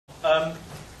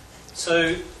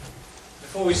So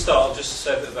before we start, I'll just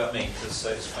say a bit about me, because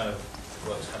it's kind of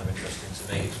interesting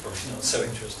to me. It's probably not so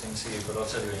interesting to you, but I'll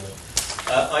tell you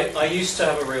anyway. I used to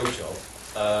have a real job,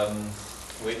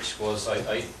 which was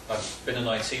I've been an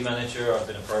IT manager, I've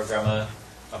been a programmer,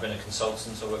 I've been a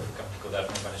consultant. I worked for a company called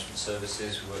Admiral Management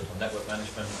Services. We worked on network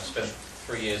management. I spent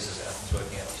 3 years, as it happens,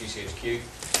 working at GCHQ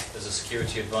as a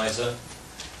security advisor.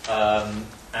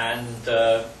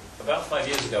 About 5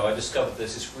 years ago, I discovered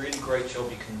there's this really great job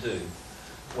you can do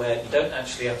where you don't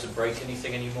actually have to break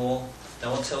anything anymore. No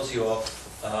one tells you off.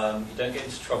 You don't get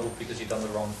into trouble because you've done the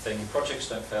wrong thing. Your projects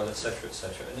don't fail, etc.,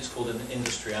 etc. And it's called an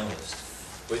industry analyst,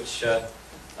 which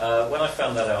when I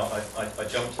found that out, I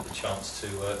jumped at the chance to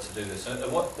do this.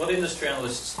 And what industry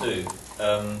analysts do,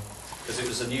 because it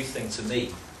was a new thing to me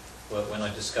when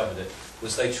I discovered it,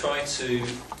 was they try to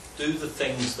do the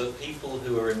things that people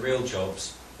who are in real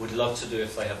jobs would love to do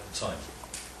if they have the time.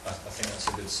 I think that's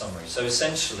a good summary. So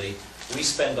essentially, we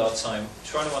spend our time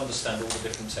trying to understand all the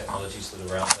different technologies that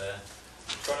are out there,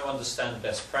 trying to understand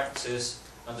best practice,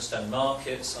 understand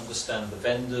markets, understand the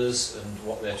vendors and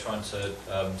what they're trying to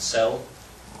sell,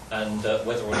 and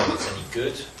whether or not it's any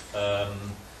good.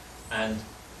 And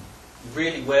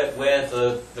really where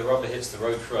the rubber hits the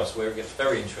road for us, where it gets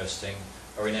very interesting,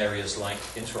 are in areas like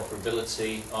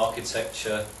interoperability,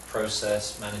 architecture,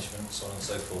 process, management, so on and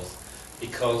so forth.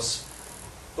 Because,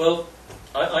 well,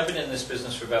 I've been in this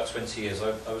business for about 20 years.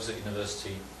 I was at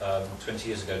university 20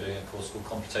 years ago doing a course called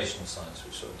computational science,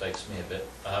 which sort of dates me a bit.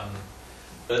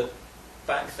 But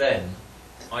back then,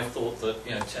 I thought that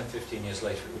 10, 15 years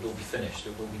later it would all be finished,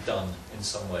 it would all be done in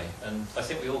some way. And I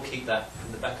think we all keep that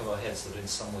in the back of our heads, that in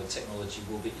some way technology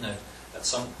will be, at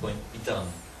some point be done.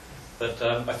 But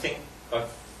I think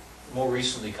I've more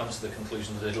recently come to the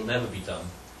conclusion that it'll never be done,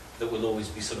 that we'll always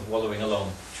be sort of wallowing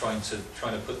along, trying to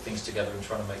put things together and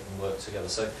trying to make them work together.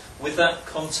 So with that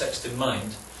context in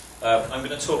mind, I'm going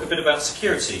to talk a bit about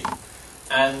security.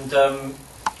 And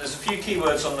there's a few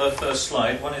keywords on the first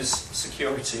slide. One is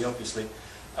security, obviously.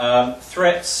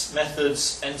 Threats,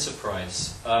 methods,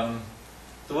 enterprise.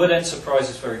 The word enterprise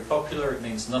is very popular. It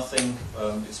means nothing.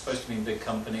 It's supposed to mean big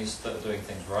companies that are doing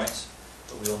things right,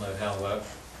 but we all know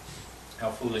how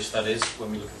foolish that is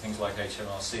when we look at things like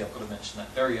HMRC. I've got to mention that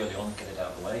very early on and get it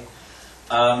out of the way.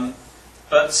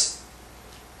 But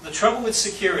the trouble with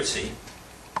security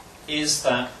is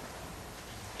that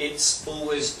it's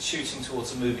always shooting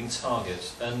towards a moving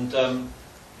target. And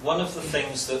one of the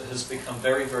things that has become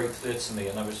very, very clear to me,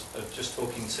 and I was just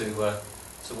talking to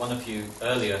one of you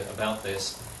earlier about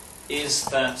this, is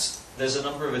that there's a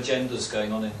number of agendas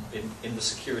going on in the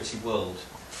security world.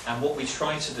 And what we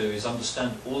try to do is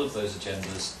understand all of those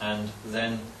agendas and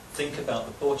then think about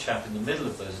the poor chap in the middle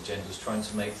of those agendas trying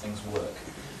to make things work.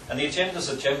 And the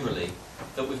agendas are generally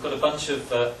that we've got a bunch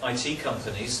of IT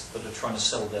companies that are trying to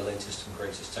sell their latest and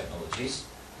greatest technologies.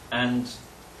 And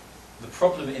the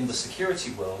problem in the security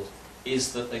world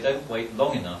is that they don't wait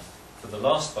long enough for the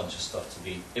last bunch of stuff to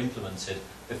be implemented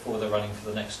before they're running for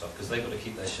the next stuff, because they've got to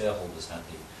keep their shareholders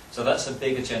happy. So that's a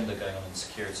big agenda going on in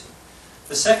security.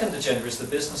 The second agenda is the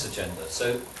business agenda.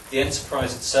 So the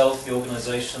enterprise itself, the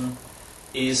organisation,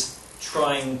 is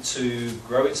trying to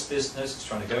grow its business, it's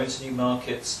trying to go into new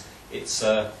markets, it's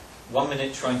 1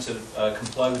 minute trying to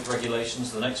comply with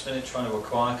regulations, the next minute trying to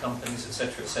acquire companies,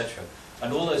 etc., etc.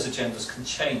 And all those agendas can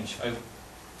change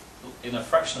in a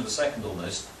fraction of a second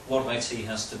almost what IT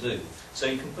has to do. So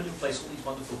you can put in place all these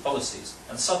wonderful policies,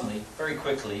 and suddenly, very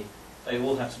quickly, they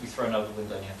all have to be thrown out the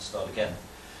window and you have to start again.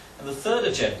 And the third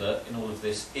agenda in all of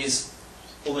this is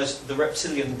almost the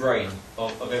reptilian brain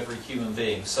of every human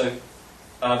being. So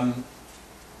I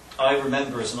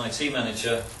remember as an IT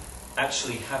manager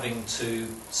actually having to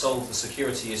solve the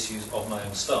security issues of my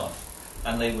own staff.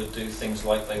 And they would do things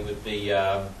like they would be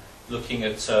looking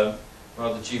at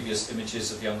rather dubious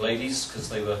images of young ladies, because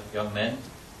they were young men,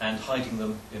 and hiding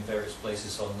them in various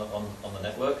places on the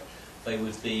network. They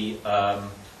would be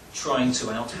trying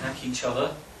to out-hack each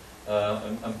other,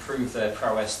 and prove their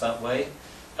prowess that way,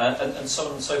 and so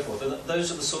on and so forth. And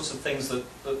those are the sorts of things that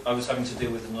I was having to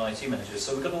deal with as an IT manager.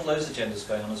 So we've got all those agendas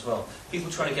going on as well. People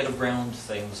trying to get around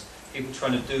things, people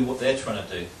trying to do what they're trying to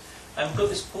do. And we've got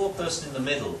this poor person in the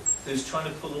middle who's trying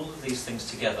to pull all of these things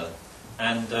together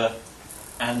and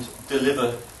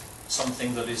deliver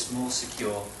something that is more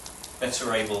secure,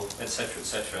 better able, etc.,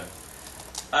 etc.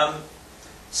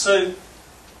 So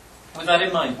with that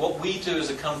in mind, what we do as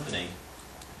a company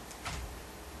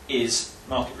is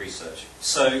market research.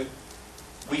 So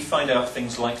we find out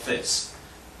things like this.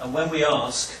 And when we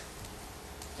ask,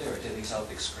 dear, these are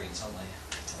big screens, aren't they?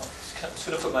 I'm just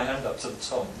going to put my hand up to the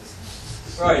top.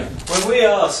 Right, when we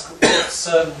ask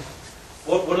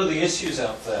what are the issues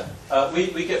out there?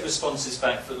 We get responses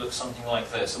back that look something like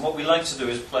this. And what we like to do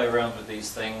is play around with these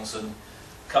things and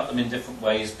cut them in different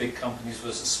ways, big companies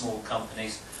versus small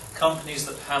companies, companies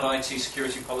that have IT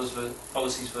security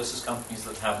policies versus companies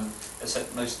that haven't,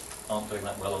 except most aren't doing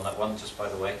that well on that one, just by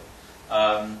the way.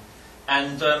 But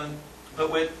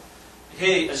we're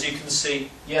here, as you can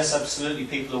see, yes, absolutely,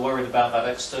 people are worried about that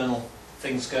external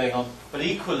things going on, but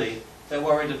equally, they're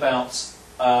worried about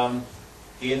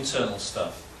the internal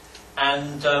stuff.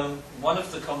 And one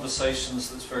of the conversations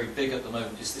that's very big at the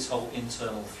moment is this whole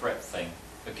internal threat thing.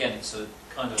 Again, it's a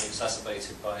kind of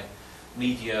exacerbated by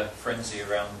media frenzy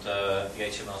around the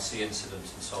HMRC incident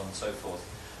and so on and so forth.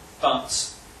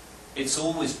 But it's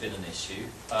always been an issue.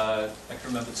 I can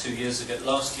remember 2 years ago,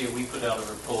 last year we put out a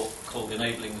report called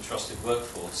Enabling the Trusted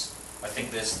Workforce. I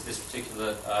think this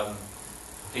particular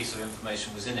piece of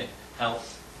information was in it.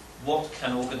 What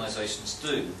can organisations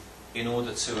do in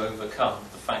order to overcome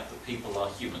the fact that people are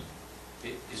human?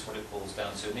 It is what it boils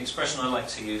down to. And the expression I like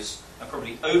to use, I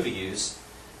probably overuse,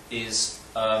 is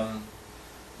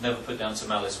never put down to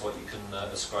malice what you can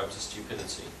ascribe to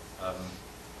stupidity,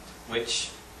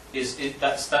 which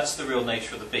that's the real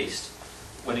nature of the beast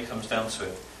when it comes down to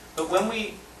it. But when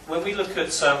we look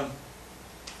at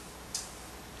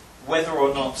whether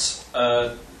or not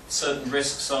certain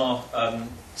risks are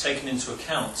taken into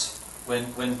account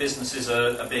when businesses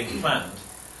are being planned,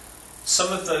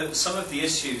 some of the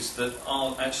issues that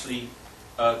are actually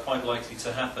quite likely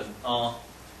to happen are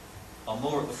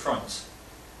more at the front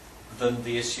than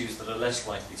the issues that are less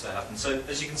likely to happen. So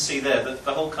as you can see there,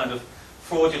 the whole kind of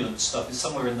fraudulent stuff is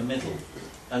somewhere in the middle,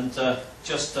 and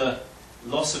just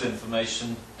loss of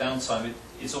information, downtime,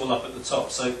 it's all up at the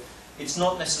top. So it's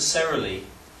not necessarily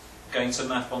going to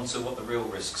map onto what the real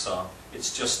risks are.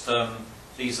 It's just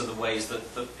these are the ways that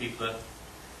people are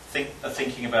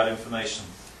thinking about information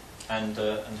and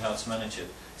how to manage it.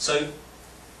 So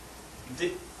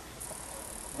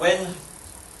when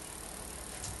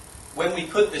we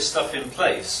put this stuff in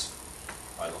place,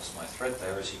 I lost my thread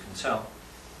there, as you can tell.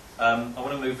 I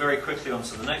want to move very quickly on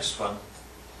to the next one.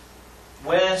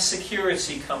 Where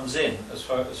security comes in, as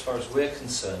far as we're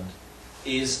concerned,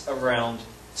 is around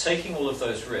taking all of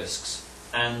those risks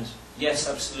and, yes,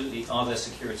 absolutely, are there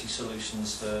security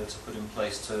solutions to put in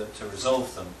place to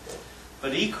resolve them?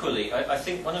 But equally, I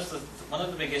think one of the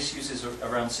big issues is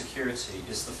around security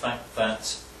is the fact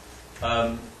that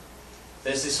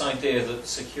there's this idea that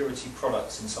security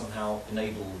products can somehow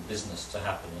enable business to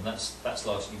happen, and that's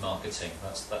largely marketing.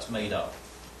 That's made up.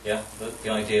 Yeah, the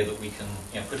idea that we can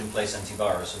put in place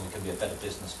antivirus and we can be a better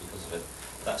business because of it.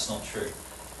 That's not true.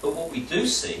 But what we do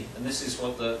see, and this is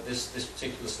what this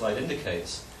particular slide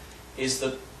indicates, is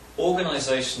that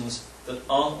organisations that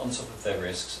aren't on top of their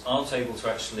risks, aren't able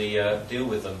to actually deal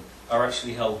with them, are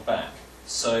actually held back.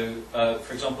 So,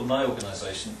 for example, my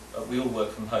organisation, we all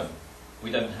work from home. We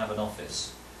don't have an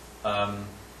office.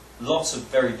 Lots of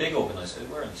very big organisations,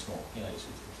 we're only small,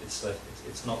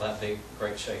 it's not that big,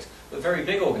 great shakes, but very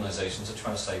big organisations are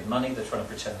trying to save money, they're trying to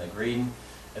pretend they're green,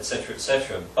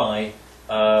 etc., by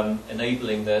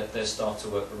enabling their staff to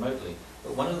work remotely.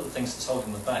 But one of the things that's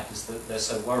holding them back is that they're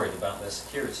so worried about their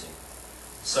security.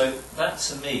 So that,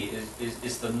 to me,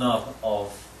 is the nub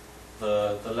of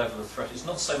the level of threat. It's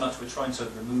not so much we're trying to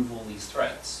remove all these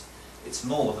threats, it's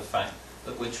more the fact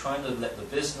that we're trying to let the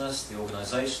business, the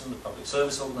organisation, the public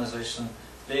service organisation,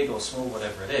 big or small,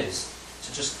 whatever it is,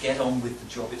 to just get on with the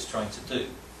job it's trying to do,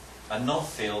 and not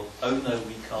feel, oh no,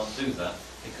 we can't do that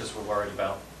because we're worried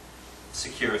about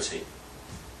security.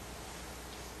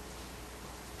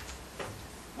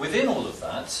 Within all of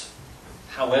that,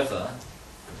 however,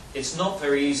 it's not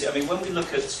very easy. I mean, when we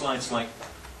look at slides like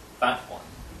that one,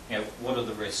 what are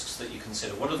the risks that you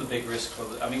consider? What are the big risks?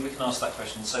 I mean, we can ask that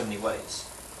question in so many ways.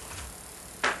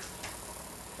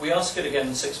 We ask it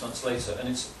again 6 months later,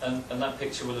 and that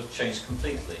picture will have changed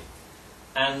completely.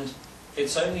 And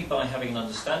it's only by having an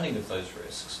understanding of those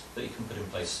risks that you can put in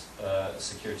place a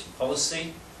security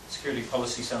policy. Security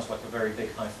policy sounds like a very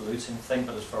big, highfalutin thing,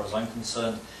 but as far as I'm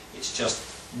concerned, it's just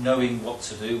knowing what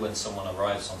to do when someone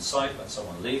arrives on site, when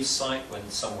someone leaves site, when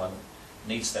someone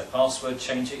needs their password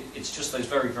changed. It's just those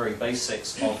very, very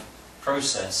basics of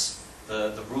process,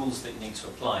 the rules that you need to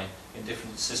apply in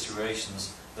different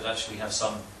situations that actually have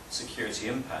some security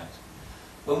impact.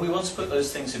 When we want to put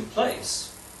those things in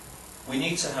place, we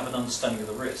need to have an understanding of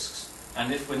the risks.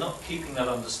 And if we're not keeping that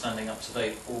understanding up to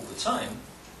date all the time,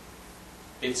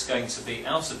 it's going to be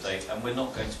out of date, and we're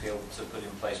not going to be able to put in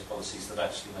place policies that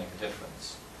actually make a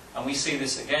difference. And we see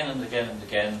this again and again and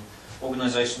again.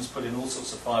 Organisations put in all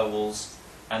sorts of firewalls,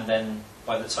 and then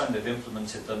by the time they've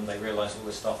implemented them, they realise all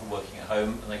their staff are working at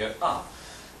home, and they go,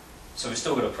 so we've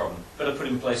still got a problem. Better put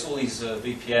in place all these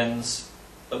VPNs,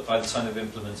 but by the time they've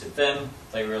implemented them,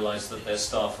 they realise that their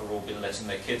staff have all been letting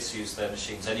their kids use their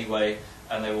machines anyway,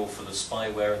 and they're all full of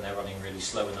spyware, and they're running really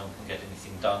slow, and no one can get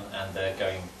anything done, and they're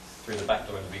going through the back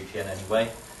door in the VPN anyway.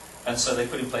 And so they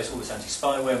put in place all this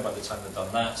anti-spyware, and by the time they've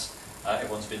done that,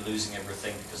 everyone's been losing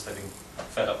everything because they've been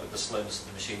fed up with the slowness of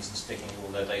the machines and sticking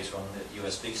all their data on the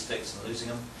USB sticks and losing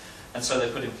them. And so they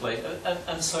put in place,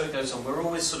 and so it goes on. We're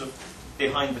always sort of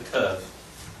behind the curve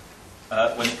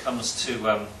when it comes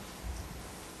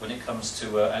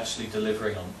to actually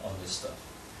delivering on this stuff.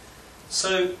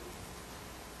 So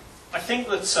I think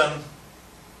that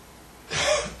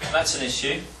that's an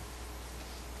issue.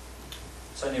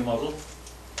 It's only a model.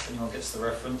 If anyone gets the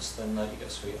reference, then you get a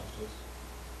sweet afterwards.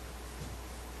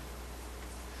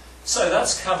 So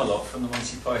that's Camelot from the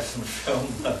Monty Python film.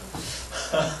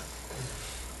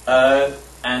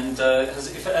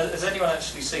 Has anyone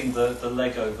actually seen the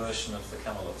Lego version of the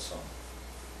Camelot song?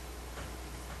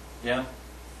 Yeah?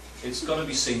 It's got to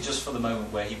be seen just for the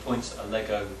moment where he points at a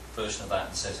Lego version of that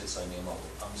and says it's only a model.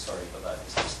 I'm sorry, but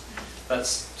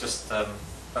that's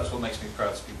what makes me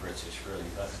proud to be British, really,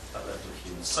 that level of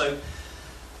humour. So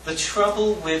the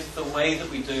trouble with the way that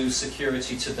we do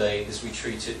security today is we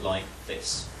treat it like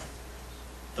this.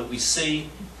 That we see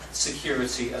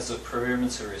security as a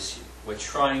perimeter issue. We're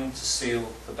trying to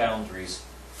seal the boundaries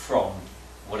from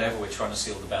whatever we're trying to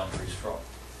seal the boundaries from.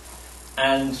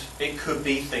 And it could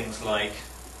be things like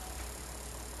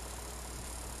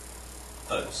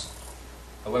those.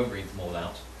 I won't read them all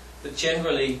out. But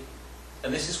generally,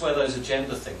 and this is where those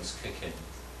agenda things kick in.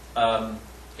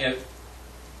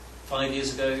 5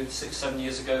 years ago, 6, 7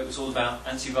 years ago, it was all about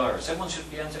antivirus. Everyone should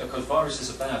be because viruses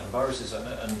are bad, and viruses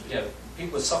are,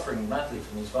 people are suffering madly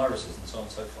from these viruses and so on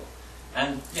and so forth.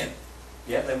 And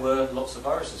there were lots of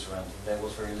viruses around, and there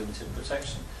was very limited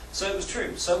protection. So it was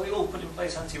true. So we all put in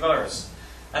place antivirus.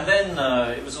 And then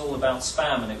it was all about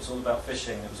spam, and it was all about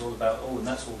phishing, and it was all about, and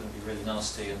that's all going to be really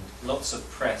nasty, and lots of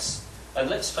press. And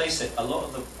let's face it, a lot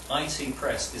of the IT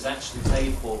press is actually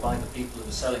paid for by the people who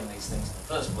are selling these things in the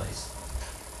first place.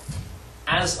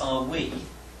 As are we.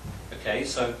 Okay,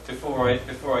 so before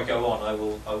I go on, I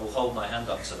will hold my hand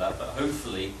up to that. But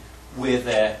hopefully, we're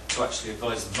there to actually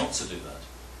advise them not to do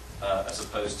that, as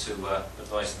opposed to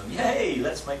advising them, "Yay,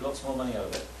 let's make lots more money out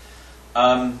of it."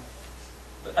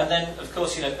 And then, of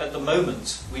course, at the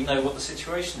moment, we know what the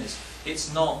situation is.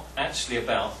 It's not actually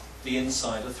about the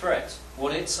insider threat.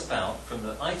 What it's about, from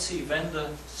the IT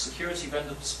vendor, security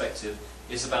vendor perspective,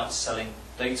 is about selling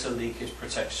data leakage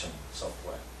protection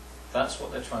software. That's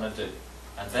what they're trying to do.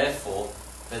 And therefore,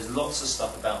 there's lots of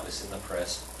stuff about this in the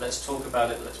press. Let's talk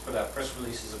about it, let's put out press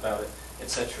releases about it,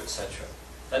 etc., etc.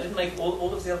 That didn't make,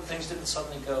 all of the other things didn't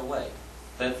suddenly go away.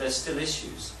 There's still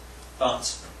issues.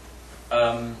 But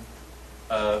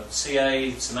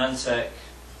CA, Symantec,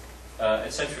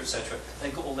 etc., etc.,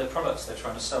 they've got all their products they're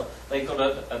trying to sell. They've got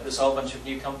there's a whole bunch of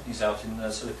new companies out in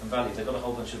Silicon Valley. They've got a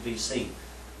whole bunch of VC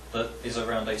that is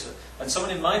around data. And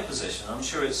someone in my position, I'm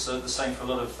sure it's the same for a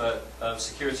lot of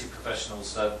security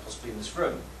professionals, possibly in this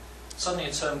room, suddenly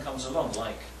a term comes along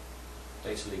like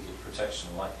data leakage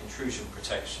protection, like intrusion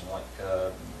protection, like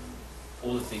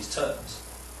all of these terms.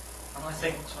 And I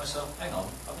think to myself, hang on,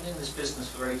 I've been in this business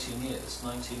for 18 years,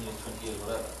 19 years, 20 years,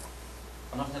 whatever,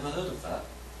 and I've never heard of that.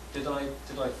 Did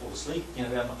I fall asleep?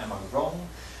 Am I wrong?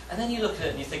 And then you look at it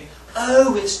and you think,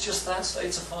 oh, it's just that,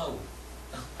 it's a firewall.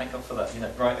 Thank God for that.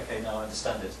 Right? Okay, now I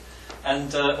understand it.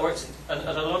 And a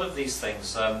lot of these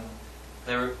things,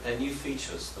 they're new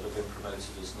features that have been promoted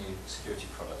as new security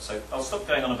products. So I'll stop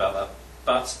going on about that.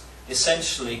 But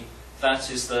essentially, that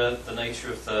is the nature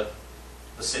of the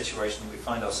situation that we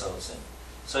find ourselves in.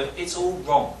 So it's all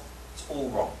wrong. It's all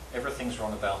wrong. Everything's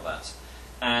wrong about that.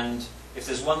 And if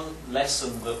there's one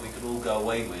lesson that we could all go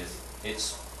away with,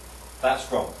 it's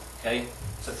that's wrong. Okay?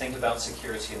 So think about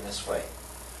security in this way.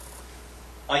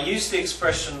 I used the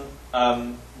expression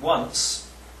once,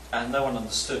 and no one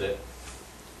understood it,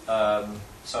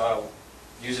 so I'll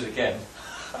use it again,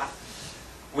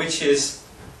 which is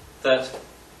that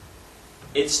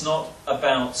it's not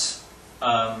about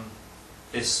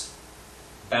this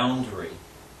boundary.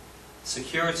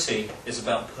 Security is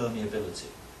about permeability.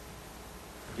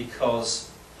 Because,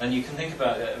 and you can think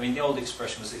about it, the old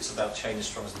expression was it's about chain as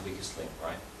strong as the weakest link,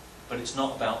 right? But it's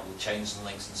not about the chains and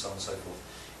links and so on and so forth.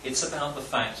 It's about the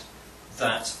fact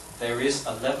that there is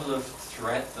a level of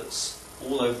threat that's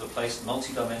all over the place,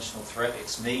 multi-dimensional threat.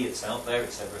 It's me, it's out there,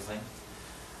 it's everything.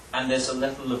 And there's a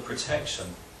level of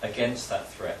protection against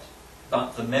that threat.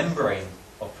 But the membrane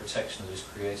of protection that is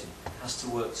created has to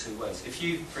work two ways. If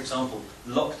you, for example,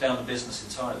 lock down a business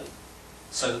entirely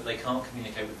so that they can't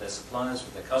communicate with their suppliers,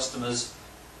 with their customers,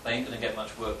 they ain't going to get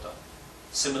much work done.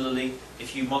 Similarly,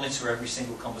 if you monitor every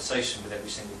single conversation with every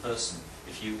single person,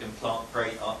 if you implant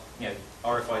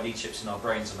RFID chips in our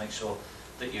brains and make sure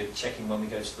that you're checking when we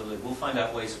go to the loo, we'll find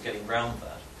out ways of getting around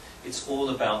that. It's all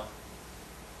about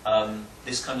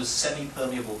this kind of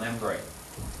semi-permeable membrane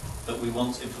that we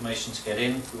want information to get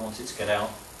in, we want it to get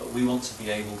out, but we want to be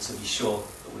able to be sure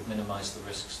that we've minimised the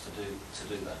risks to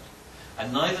do that.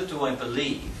 And neither do I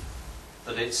believe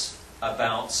that it's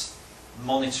about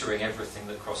monitoring everything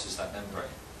that crosses that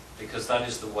membrane, because that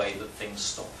is the way that things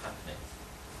stop happening.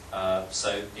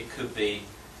 So it could be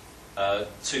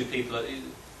two people.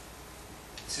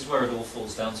 This is where it all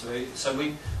falls down to. So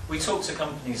we talk to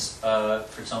companies,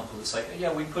 for example, that say,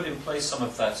 yeah, we put in place some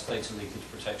of that data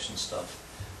leakage protection stuff.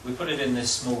 We put it in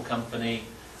this small company,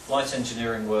 light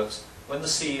engineering works. When the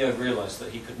CEO realised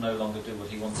that he could no longer do what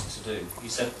he wanted to do, he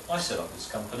said, I set up this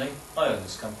company, I own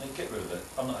this company, get rid of it.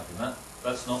 I'm not having that.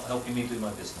 That's not helping me do my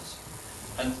business.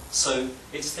 And so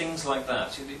it's things like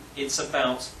that. It's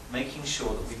about making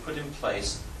sure that we put in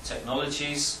place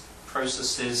technologies,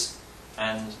 processes,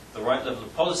 and the right level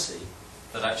of policy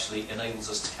that actually enables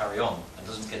us to carry on and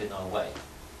doesn't get in our way.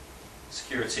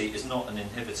 Security is not an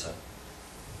inhibitor.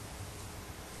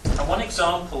 And one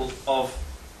example of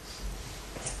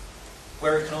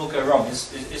where it can all go wrong is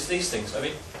these things. I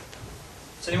mean,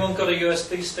 has anyone got a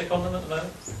USB stick on them at the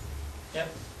moment? Yeah.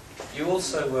 You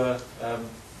also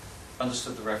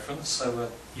understood the reference, so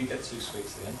you get 2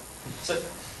 sweets at the end. So,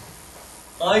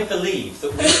 I believe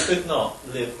that we could not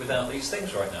live without these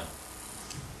things right now.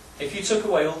 If you took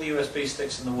away all the USB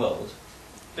sticks in the world,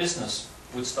 business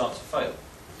would start to fail.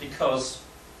 Because,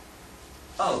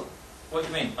 oh, what do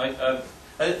you mean?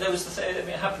 There was the thing, it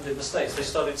happened in the States. They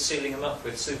started sealing them up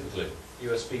with super glue,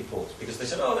 USB ports, because they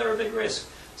said, oh, they're a big risk.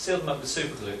 Sealed them up with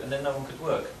super glue, and then no one could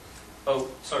work. Oh,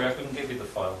 sorry, I couldn't give you the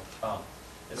file,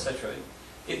 etc.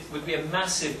 It would be a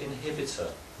massive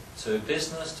inhibitor to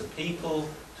business, to people,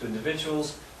 to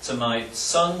individuals, to my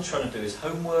son trying to do his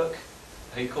homework.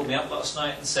 He called me up last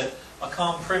night and said, I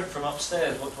can't print from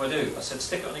upstairs, what do I do? I said,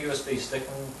 stick it on a USB stick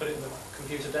and put it in the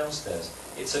computer downstairs.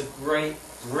 It's a great,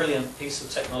 brilliant piece of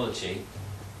technology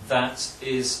that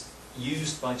is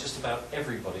used by just about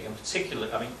everybody, in particular,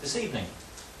 I mean, this evening,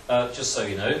 just so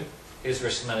you know, here's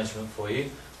risk management for you.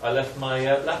 I left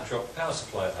my laptop power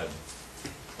supply at home.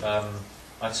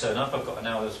 I turn up, I've got an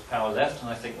hour's power left, and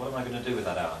I think, what am I going to do with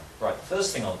that hour? Right, the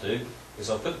first thing I'll do is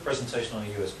I'll put the presentation on a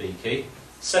USB key.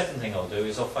 Second thing I'll do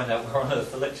is I'll find out where on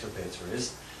earth the lecture theatre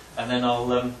is, and then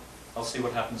I'll see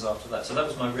what happens after that. So that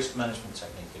was my risk management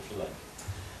technique, if you like.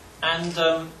 And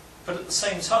but at the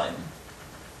same time,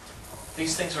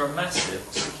 these things are a massive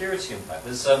security impact.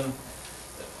 There's one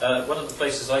of the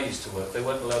places I used to work, they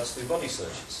weren't allowed to do body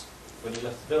searches when you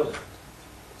left the building.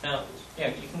 Now, you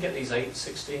know, you can get these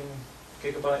 16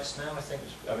 gigabytes now, I think.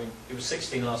 I mean, it was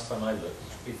 16 last time I looked.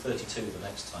 It'll be 32 the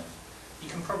next time. You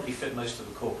can probably fit most of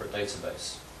the corporate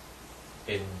database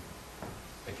in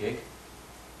a gig.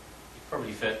 You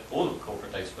probably fit all of the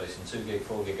corporate database in 2 gig,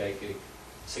 4 gig, 8 gig,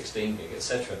 16 gig,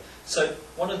 etc. So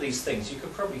one of these things you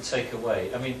could probably take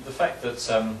away. I mean, the fact that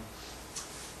I'm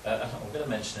going to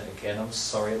mention it again. I'm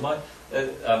sorry.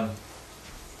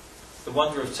 The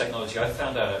wonder of technology. I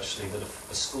found out actually that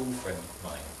a school friend of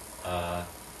mine,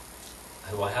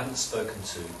 who I haven't spoken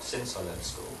to since I left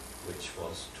school, which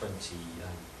was 22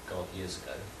 years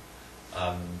ago,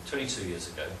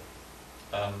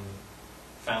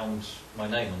 found my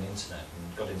name on the internet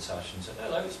and got in touch and said,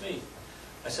 hello, it's me.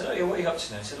 I said, oh yeah, what are you up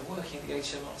to now? He said, I'm working at the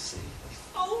HMRC.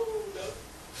 Oh no.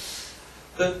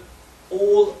 But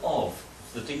all of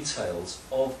the details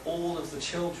of all of the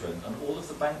children and all of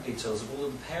the bank details of all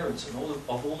of the parents and all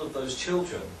of those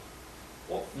children,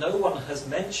 what no one has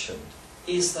mentioned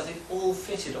is that it all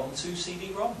fitted on 2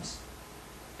 CD-ROMs.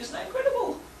 Isn't that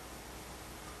incredible?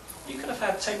 You could have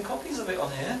had 10 copies of it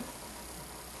on here.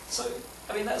 So,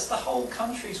 I mean, that's the whole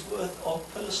country's worth of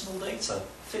personal data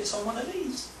fits on one of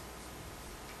these.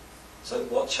 So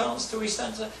what chance do we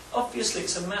stand to? Obviously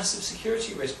it's a massive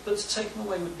security risk, but to take them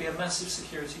away would be a massive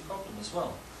security problem as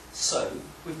well. So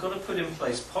we've got to put in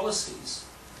place policies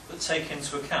that take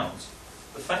into account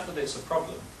the fact that it's a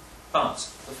problem, but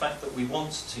the fact that we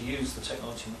want to use the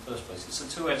technology in the first place. It's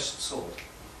a two-edged sword.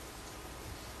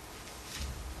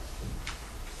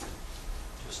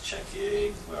 Just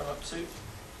checking where I'm up to.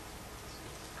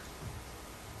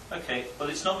 Okay, well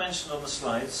it's not mentioned on the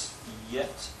slides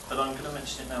yet, but I'm going to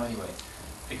mention it now anyway,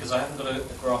 because I haven't got a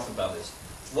graph about this.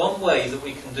 One way that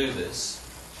we can do this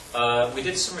We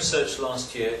did some research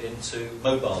last year into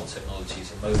mobile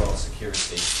technologies and mobile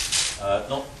security.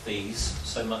 Not these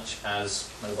so much as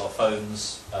mobile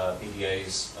phones,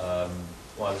 PDAs,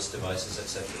 wireless devices,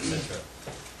 etc., etc.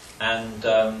 And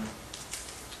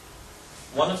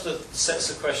one of the sets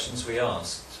of questions we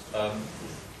asked,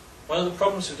 one of the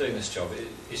problems with doing this job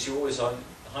is you always,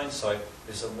 hindsight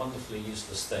is a wonderfully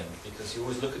useless thing, because you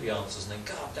always look at the answers and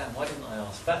think, God damn, why didn't I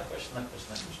ask that question, that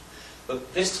question, that question?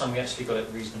 But this time we actually got it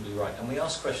reasonably right, and we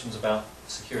asked questions about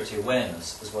security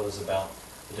awareness as well as about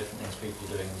the different things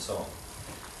people are doing and so on.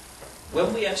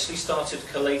 When we actually started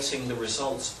collating the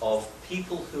results of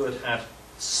people who had had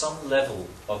some level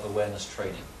of awareness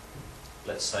training,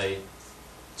 let's say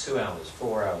 2 hours,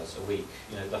 4 hours a week,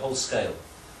 you know, the whole scale,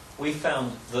 we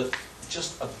found that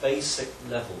just a basic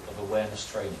level of awareness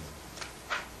training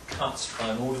cuts by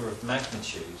an order of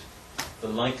magnitude the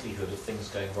likelihood of things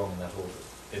going wrong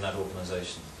in that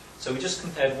organisation. So we just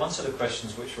compared one set of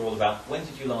questions which were all about when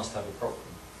did you last have a problem,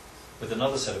 with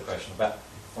another set of questions about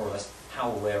more or less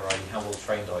how aware are you, how well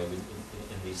trained are you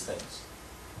in these things.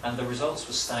 And the results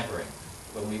were staggering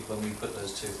when we put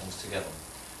those two things together.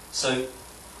 So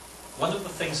one of the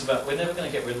things about, we're never going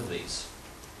to get rid of these.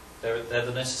 They're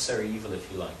the necessary evil,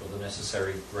 if you like, or the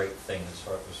necessary great thing as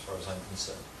far as I'm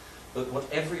concerned. But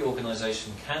what every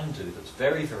organisation can do that's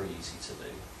very, very easy to do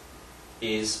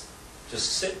is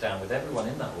just sit down with everyone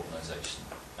in that organisation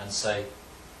and say,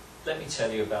 let me tell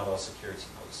you about our security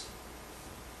policy.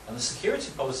 And the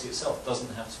security policy itself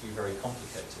doesn't have to be very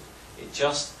complicated. It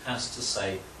just has to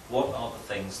say what are the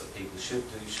things that people should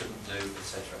do, shouldn't do,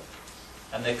 etc.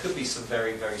 And there could be some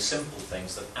very, very simple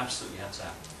things that absolutely have to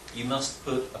happen. You must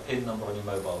put a PIN number on your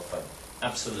mobile phone.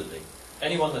 Absolutely.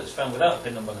 Anyone that's found without a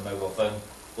PIN number on their mobile phone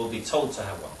will be told to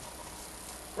have one.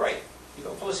 Great. You've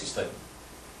got a policy statement.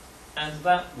 And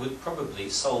that would probably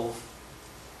solve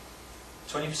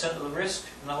 20% of the risk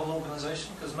in the whole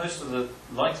organisation, because most of the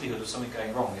likelihood of something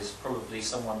going wrong is probably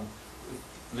someone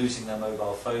losing their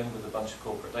mobile phone with a bunch of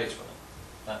corporate data on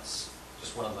it. That's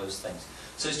just one of those things.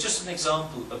 So it's just an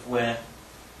example of where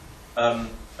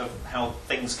of how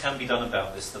things can be done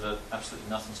about this that are absolutely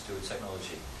nothing to do with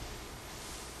technology.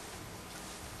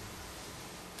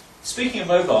 Speaking of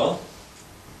mobile,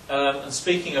 and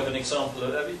speaking of an example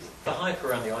of, the hype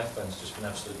around the iPhone's just been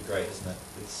absolutely great, isn't it?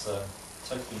 It's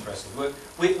totally impressive.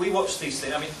 We watch these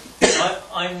things. I mean,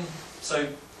 I'm so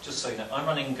just so you know, I'm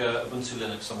running Ubuntu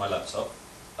Linux on my laptop,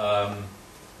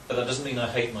 but that doesn't mean I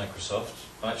hate Microsoft.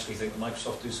 I actually think that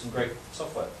Microsoft do some great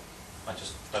software. I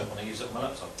just don't want to use it on my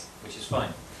laptop, which is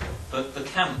fine. But the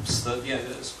camps that, you know,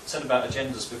 said about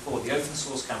agendas before, the open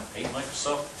source camp hate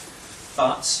Microsoft,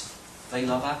 but they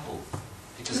love Apple,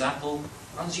 because Apple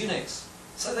runs Unix,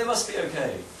 so they must be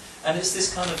okay. And it's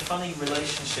this kind of funny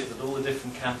relationship that all the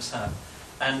different camps have.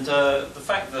 And the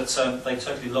fact that they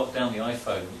totally locked down the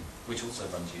iPhone, which also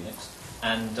runs Unix,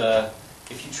 and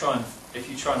if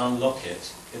you try and unlock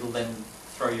it, it'll then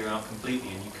throw you out completely,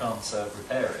 and you can't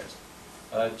repair it.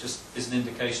 Just is an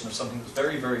indication of something that's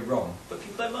very, very wrong. But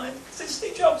people don't mind, because it's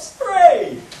Steve Jobs.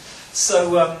 Hooray!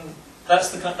 So that's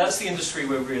the industry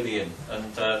we're really in,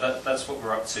 and that's what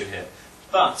we're up to here.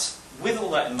 But with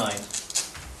all that in mind,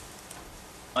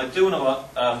 I do want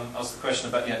to ask the question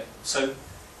about, so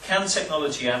can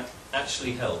technology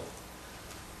actually help?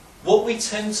 What we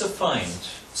tend to find,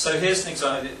 so here's an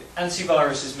example.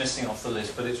 Antivirus is missing off the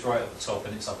list, but it's right at the top,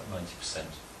 and it's up at 90%.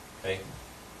 Okay.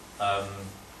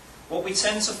 What we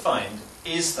tend to find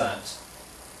is that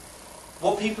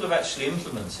what people have actually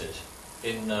implemented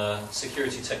in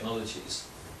security technologies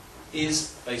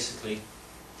is basically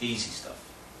the easy stuff.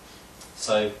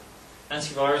 So,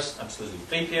 antivirus, absolutely.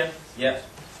 VPN, yep.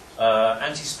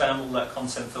 Anti-spam, all that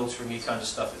content filtering, kind of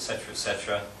stuff, etc.,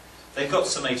 etc. They've got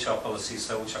some HR policies,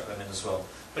 so we'll chuck them in as well.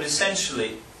 But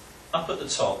essentially, up at the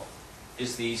top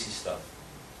is the easy stuff.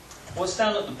 What's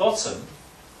down at the bottom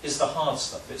is the hard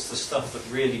stuff. It's the stuff that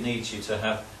really needs you to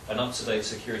have an up-to-date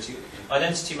security.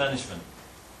 Identity management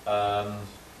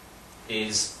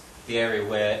is the area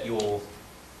where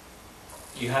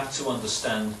you have to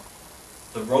understand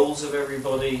the roles of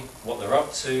everybody, what they're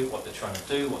up to, what they're trying to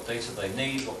do, what data they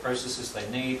need, what processes they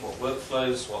need, what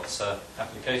workflows, what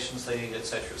applications they need,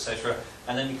 etc., etc.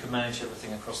 And then you can manage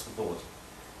everything across the board.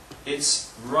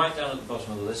 It's right down at the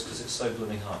bottom of the list because it's so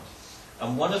blooming hard.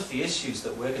 And one of the issues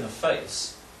that we're going to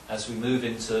face as we move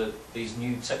into these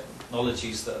new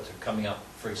technologies that are coming up,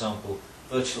 for example,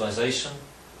 virtualization,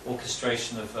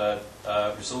 orchestration of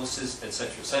resources,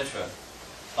 etc.,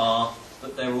 are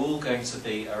that they're all going to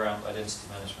be around identity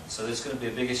management. So there's going to be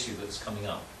a big issue that's coming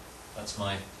up. That's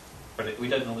my prediction. We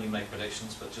don't normally make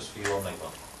predictions, but just for you, I'll make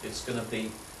one. It's going to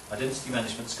be Identity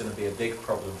management is going to be a big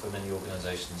problem for many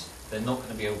organisations. They're not going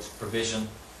to be able to provision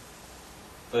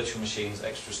virtual machines,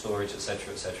 extra storage,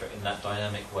 etc., in that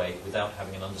dynamic way without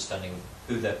having an understanding of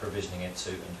who they're provisioning it to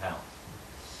and how.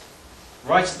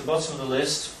 Right at the bottom of the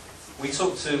list, we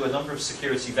talk to a number of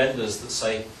security vendors that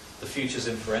say the future's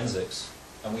in forensics,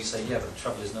 and we say, yeah, but the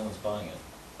trouble is no one's buying it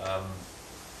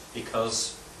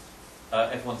because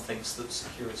everyone thinks that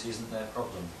security isn't their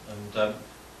problem. And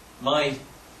my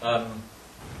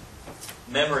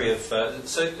memory of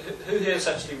so who here is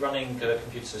actually running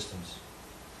computer systems?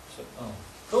 So, oh,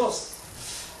 of course.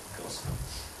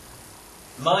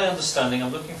 My understanding,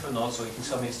 I'm looking for nods, or you can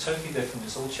tell me it's totally different,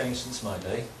 it's all changed since my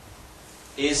day,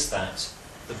 is that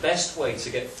the best way to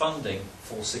get funding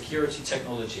for security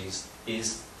technologies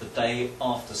is the day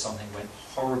after something went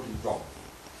horribly wrong.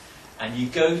 And you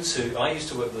go to, I used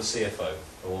to work with a CFO,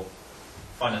 or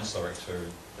finance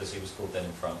director, as he was called then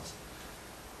in France.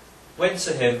 Went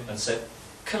to him and said,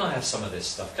 can I have some of this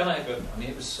stuff? Can I have it? I mean,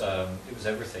 it was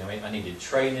everything. I mean, I needed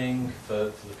training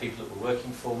for the people that were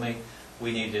working for me.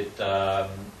 We needed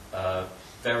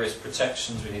various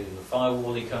protections. We needed the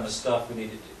firewall-y kind of stuff. We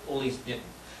needed all these,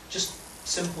 just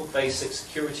simple, basic,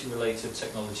 security-related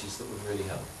technologies that would really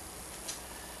help.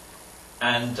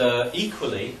 And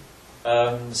equally,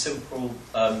 simple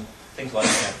things like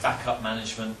backup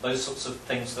management, those sorts of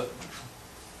things that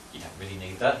you don't really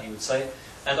need that, he would say.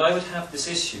 And I would have this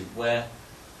issue where,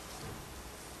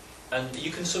 and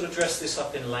you can sort of dress this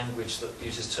up in language that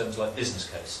uses terms like business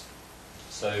case.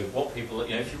 So what people,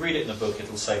 if you read it in a book,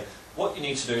 it'll say, what you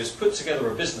need to do is put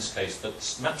together a business case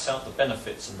that maps out the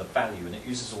benefits and the value, and it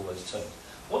uses all those terms.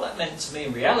 What that meant to me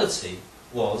in reality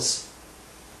was,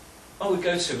 I would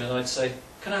go to him and I'd say,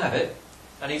 can I have it?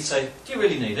 And he'd say, do you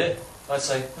really need it? I'd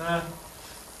say,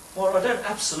 well, I don't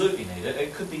absolutely need it.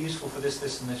 It could be useful for this,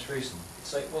 this, and this reason. He'd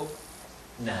say, well,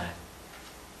 nah.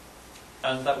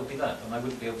 And that would be that, and I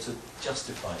wouldn't be able to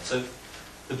justify it. So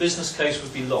the business case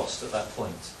would be lost at that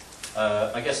point.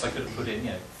 I guess I could have put in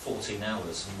 14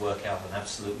 hours and work out an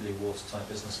absolutely watertight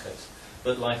business case.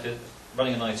 But like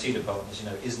running an IT department, as you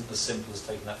know, isn't as simple as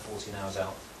taking that 14 hours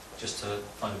out just to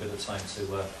find a bit of time to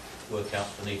work out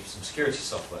the need for some security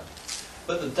software.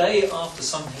 But the day after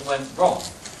something went wrong,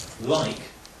 like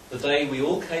the day we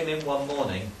all came in one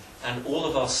morning and all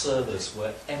of our servers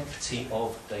were empty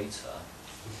of data,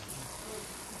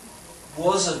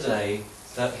 was a day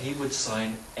that he would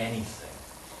sign anything.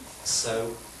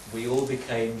 So we all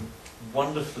became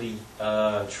wonderfully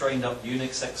trained up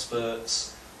Unix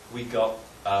experts. We got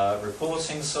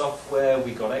reporting software.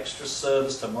 We got extra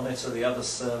servers to monitor the other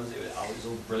servers. It was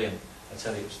all brilliant. I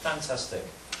tell you, it was fantastic.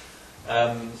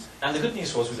 And the good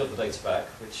news was we got the data back.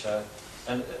 Which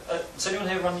does anyone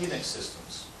here run Unix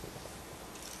systems?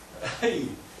 Hey.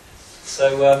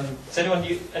 So is anyone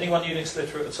Unix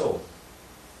literate at all?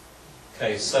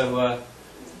 Okay, so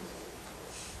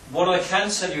what I can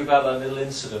tell you about that little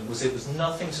incident was it was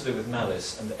nothing to do with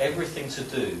malice and everything to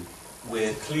do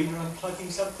with... Cleaner unplugging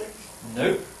something?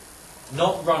 Nope.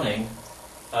 Not running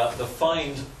the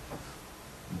find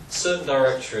certain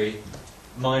directory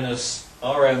minus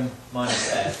rm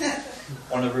minus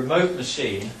f on a remote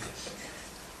machine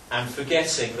and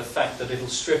forgetting the fact that it'll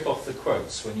strip off the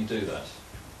quotes when you do that.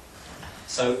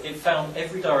 So it found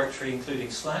every directory including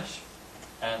slash,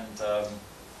 and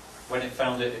when it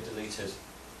found it, it deleted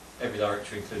every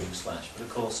directory including slash. But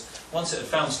of course, once it had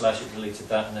found slash, it deleted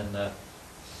that, and then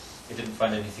it didn't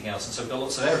find anything else. And so we got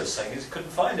lots of errors saying it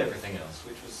couldn't find everything else,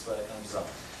 which was kind of bizarre.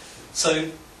 So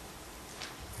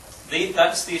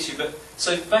that's the issue. But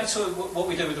so back to what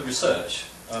we do with the research.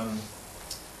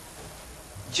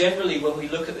 Generally, when we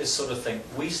look at this sort of thing,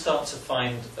 we start to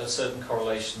find certain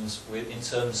correlations in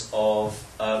terms of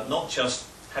not just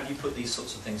have you put these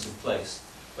sorts of things in place,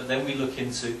 but then we look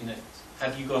into,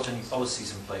 have you got any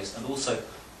policies in place, and also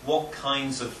what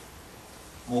kinds of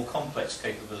more complex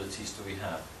capabilities do we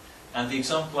have? And the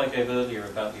example I gave earlier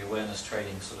about the awareness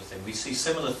training sort of thing, we see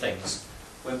similar things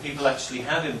when people actually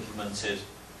have implemented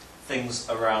things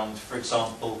around, for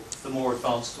example, the more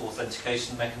advanced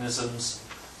authentication mechanisms,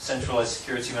 centralized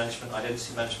security management,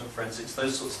 identity management, forensics,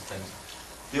 those sorts of things.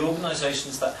 The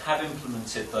organizations that have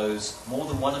implemented those, more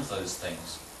than one of those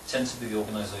things, tend to be the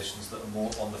organizations that are more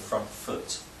on the front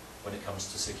foot when it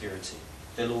comes to security.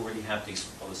 They'll already have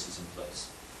decent policies in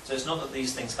place. So it's not that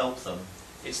these things help them,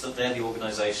 it's that they're the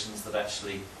organizations that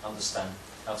actually understand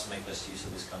how to make best use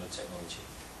of this kind of technology.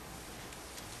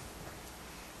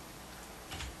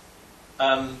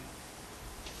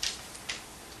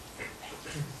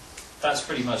 That's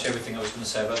pretty much everything I was going to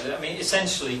say about it. I mean,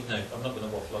 essentially, no, I'm not going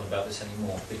to waffle on about this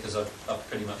anymore because I've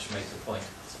pretty much made the point.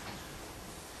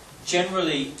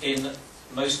 Generally, in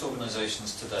most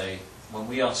organisations today, when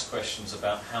we ask questions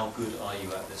about how good are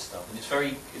you at this stuff, and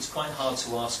it's quite hard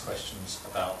to ask questions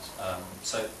about,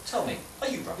 so tell me, are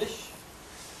you rubbish?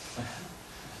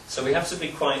 So we have to be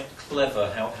quite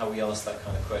clever how we ask that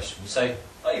kind of question. We say,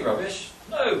 are you rubbish?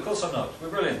 No, of course I'm not. We're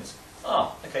brilliant.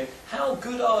 Ah, okay. How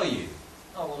good are you?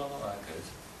 Oh, well, I'm not that good.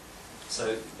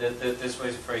 So there's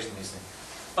ways of phrasing these things.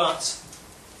 But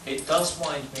it does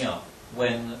wind me up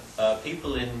when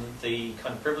people in the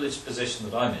kind of privileged position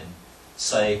that I'm in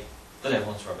say that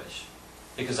everyone's rubbish.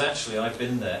 Because actually I've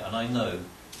been there and I know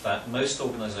that most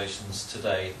organisations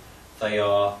today, they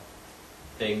are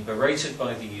being berated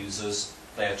by the users,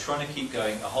 they are trying to keep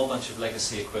going a whole bunch of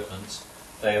legacy equipment,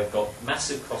 they have got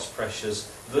massive cost pressures,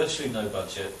 virtually no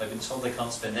budget, they've been told they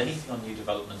can't spend anything on new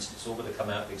developments, it's all going to come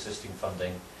out of existing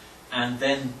funding, and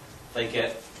then they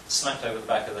get smacked over the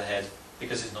back of the head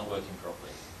because it's not working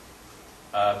properly.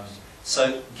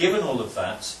 So given all of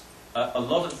that, a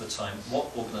lot of the time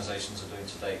what organisations are doing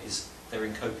today is they're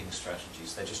in coping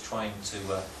strategies. They're just trying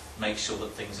to make sure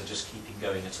that things are just keeping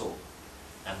going at all,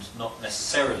 and not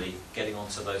necessarily getting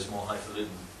onto those more highfalutin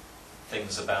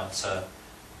things about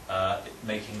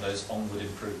making those onward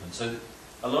improvements. So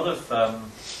a lot of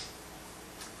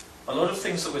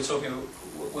things that we're talking about,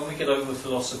 when we get over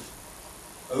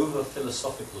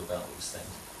philosophical about these things,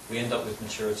 we end up with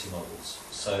maturity models.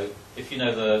 So if you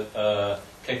know the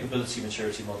capability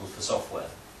maturity model for software,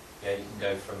 yeah, you can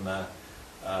go from I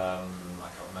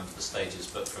can't remember the stages,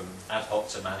 but from ad hoc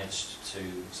to managed to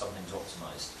something's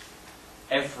optimized.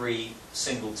 Every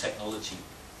single technology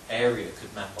area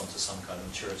could map onto some kind of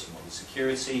maturity model.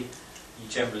 Security, you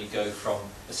generally go from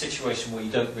a situation where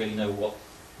you don't really know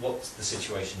what the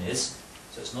situation is,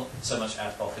 so it's not so much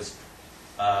ad hoc as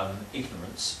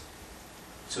ignorance,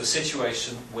 to a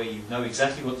situation where you know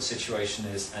exactly what the situation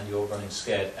is and you're running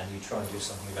scared and you try and do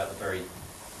something about the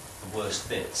worst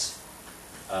bits.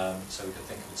 So we could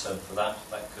think of a term for that.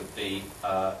 That could be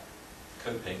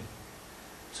coping.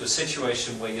 To a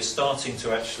situation where you're starting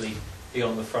to actually be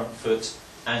on the front foot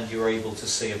and you're able to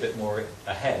see a bit more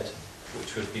ahead,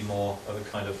 which would be more of a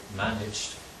kind of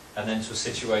managed, and then to a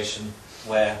situation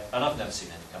where, and I've never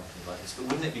seen any company like this, but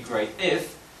wouldn't it be great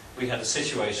if we had a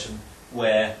situation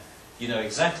where you know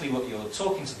exactly what you're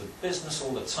talking to the business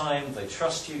all the time, they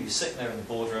trust you, you're sitting there in the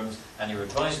boardrooms and you're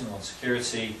advising them on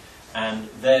security, and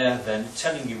they're then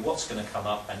telling you what's going to come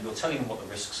up and you're telling them what the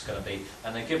risk's going to be,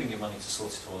 and they're giving you money to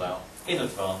sort it all out in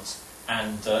advance,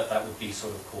 and that would be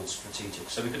sort of called strategic.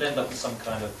 So we could end up with some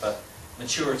kind of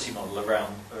maturity model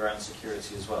around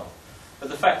security as well. But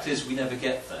the fact is we never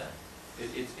get there.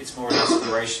 It's more an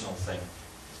aspirational thing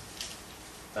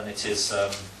than it is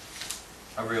a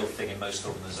real thing in most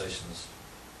organisations.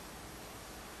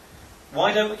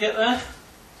 Why don't we get there?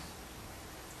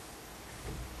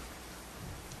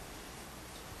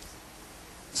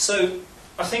 So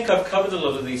I think I've covered a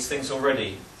lot of these things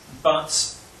already,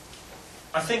 but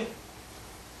I think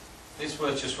it's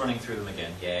worth just running through them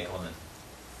again. Yeah, go on then.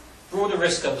 Broader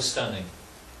risk understanding.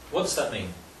 What does that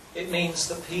mean? It means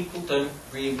that people don't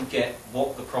really get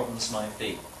what the problems might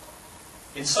be.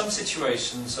 In some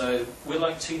situations, we're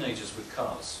like teenagers with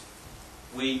cars.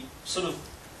 We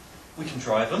can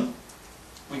drive them,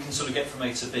 we can sort of get from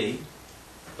A to B,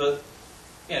 but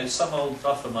you know, some old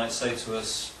buffer might say to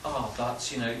us,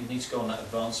 but you know, you need to go on that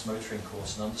advanced motoring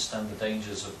course and understand the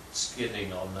dangers of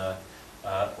skidding on,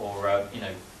 you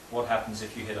know, what happens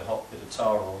if you hit a hot bit of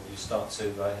tar or you start to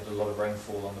hit a lot of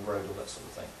rainfall on the road, or that sort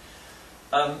of thing.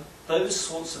 Those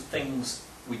sorts of things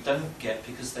we don't get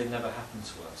because they never happen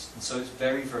to us, and so it's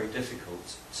very, very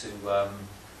difficult to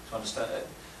understand it.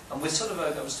 And we're sort of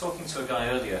I was talking to a guy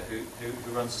earlier who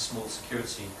runs a small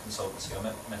security consultancy. I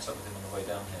met up with him on the way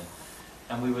down here,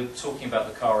 and we were talking about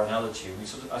the car analogy. And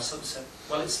I sort of said,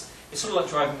 well, it's sort of like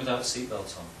driving without a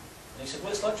seatbelt on. And he said,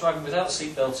 well, it's like driving without a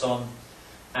seatbelt on,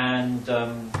 and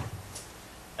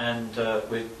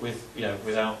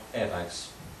without airbags.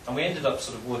 And we ended up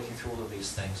sort of working through all of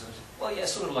these things. And I said, well, yeah,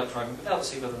 sort of like driving without a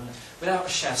seatbelt on, without a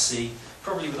chassis,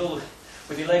 probably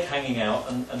with your leg hanging out,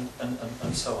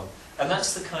 and so on. And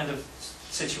that's the kind of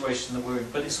situation that we're in.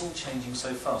 But it's all changing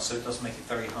so fast, so it does make it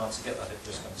very hard to get that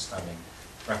risk understanding.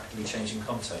 Rapidly changing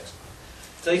context.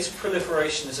 Data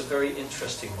proliferation is a very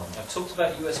interesting one. I've talked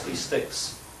about USB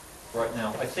sticks right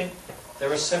now. I think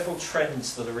there are several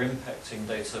trends that are impacting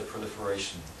data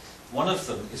proliferation. One of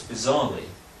them is bizarrely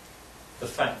the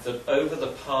fact that over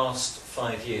the past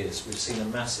 5 years we've seen a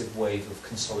massive wave of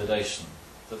consolidation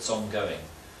that's ongoing.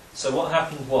 So what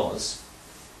happened was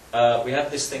we had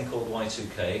this thing called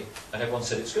Y2K, and everyone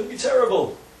said it's going to be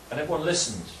terrible, and everyone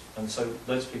listened. And so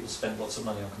loads of people spent lots of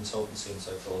money on consultancy and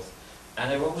so forth,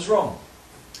 and everyone was wrong.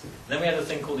 Then we had a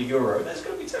thing called the euro, and that's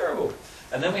going to be terrible.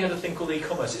 And then we had a thing called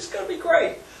e-commerce, it's going to be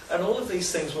great. And all of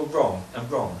these things were wrong,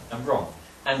 and wrong, and wrong.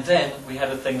 And then we had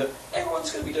a thing that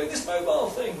everyone's going to be doing this mobile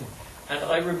thing. And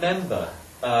I remember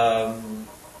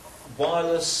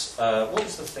wireless, what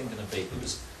was the thing going to be? It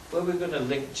was where we were going to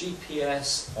link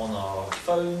GPS on our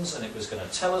phones, and it was going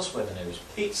to tell us where the nearest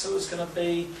pizza was going to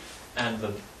be, and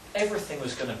everything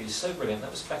was going to be so brilliant.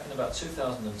 That was back in about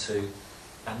 2002,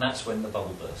 and that's when the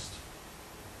bubble burst.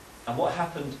 And what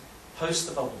happened post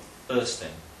the bubble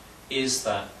bursting is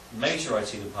that major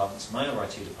IT departments, minor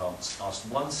IT departments asked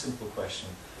one simple question,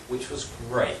 which was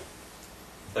great,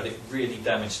 but it really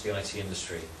damaged the IT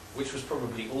industry, which was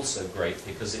probably also great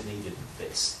because it needed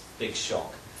this big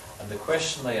shock. And the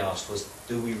question they asked was,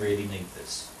 do we really need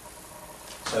this?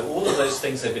 So all of those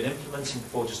things they've been implementing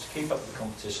before just to keep up with the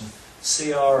competition,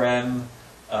 CRM,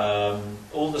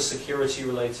 all the security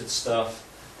related stuff,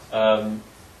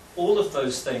 all of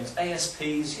those things,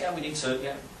 ASPs, yeah, we need to,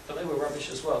 yeah, but they were rubbish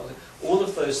as well. All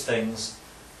of those things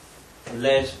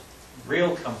led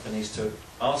real companies to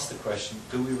ask the question,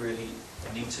 do we really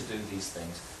need to do these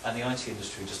things? And the IT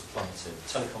industry just plummeted.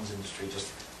 The telecoms industry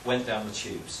just went down the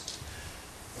tubes.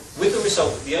 With the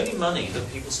result that the only money that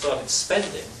people started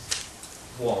spending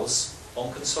was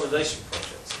on consolidation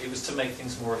projects. It was to make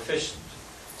things more efficient.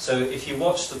 So if you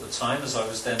watched at the time, as I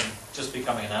was then just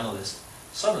becoming an analyst,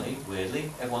 suddenly,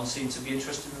 weirdly, everyone seemed to be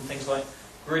interested in things like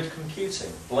grid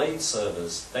computing, blade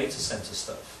servers, data center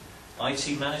stuff,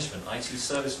 IT management, IT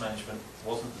service management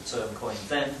wasn't the term coined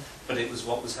then, but it was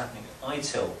what was happening at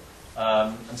ITIL,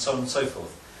 and so on and so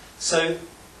forth. So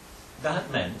that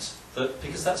meant that,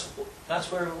 because that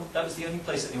was the only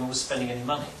place that anyone was spending any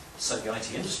money. So the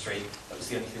IT industry, that was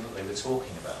the only thing that they were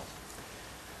talking about.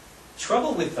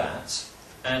 Trouble with that,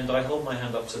 and I hold my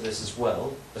hand up to this as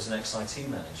well, as an ex-IT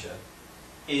manager,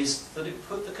 is that it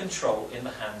put the control in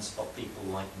the hands of people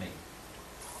like me,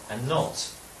 and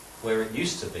not where it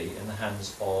used to be in the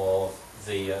hands of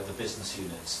the business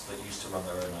units that used to run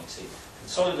their own IT.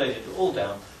 Consolidated it all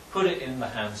down, put it in the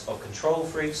hands of control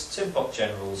freaks, tin pot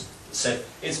generals that said,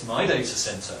 it's my data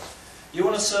center. You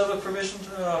want a server provisioned?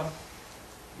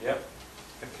 Yep,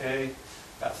 okay,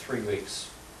 about 3 weeks.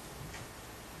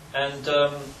 And,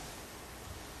 oh,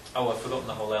 I've forgotten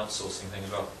the whole outsourcing thing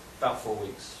as well, about 4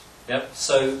 weeks. Yep.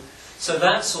 So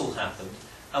that's all happened,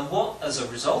 and what, as a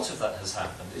result of that, has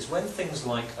happened is when things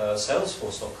like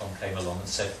Salesforce.com came along and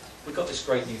said, we've got this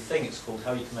great new thing, it's called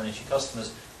How You Can Manage Your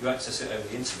Customers, you access it over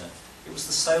the internet. It was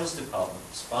the sales department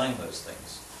that's buying those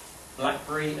things.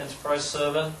 BlackBerry Enterprise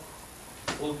Server,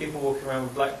 all the people walking around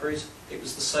with BlackBerries, it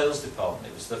was the sales department,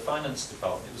 it was the finance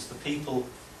department, it was the people,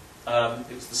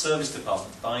 it was the service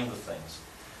department buying the things.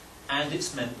 And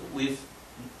it's meant that with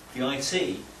the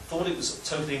IT, thought it was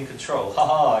totally in control.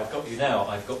 Ha, I've got you now.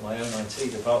 I've got my own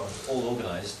IT department all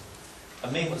organised.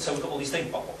 And meanwhile, so we've got all these things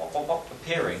pop, pop, pop, pop,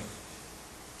 appearing.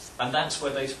 And that's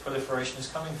where data proliferation is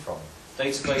coming from.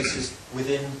 Databases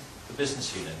within the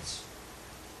business units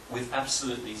with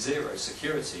absolutely zero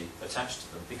security attached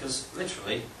to them, because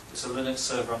literally it's a Linux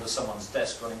server under someone's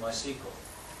desk running MySQL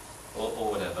or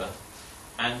whatever.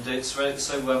 And it's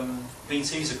so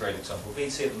BT is a great example.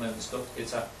 BT at the moment has got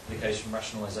its application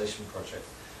rationalisation project.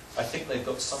 I think they've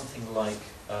got something like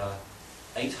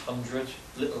 800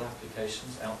 little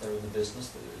applications out there in the business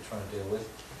that they're trying to deal with.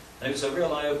 And it was a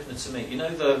real eye-opener to me. You know,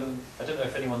 I don't know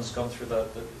if anyone's gone through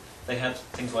they had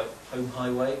things like Home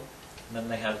Highway, and then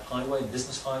they had Highway and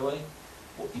Business Highway.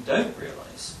 What you don't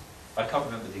realise, I can't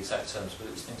remember the exact terms, but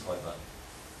it was things like that.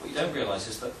 What you don't realise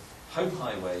is that Home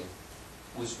Highway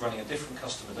was running a different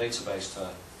customer database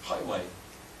to Highway,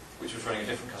 which was running a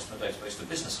different customer database to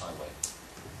Business Highway.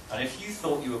 And if you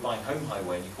thought you were buying Home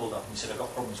Highway and you called up and you said, I've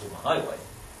got problems with my highway,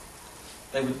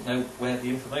 they wouldn't know where the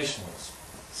information was.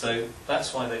 So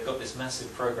that's why they've got this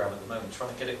massive program at the moment,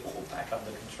 trying to get it all back under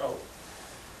control.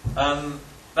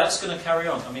 That's going to carry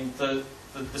on. I mean, the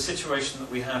situation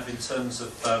that we have in terms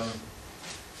of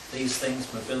these things,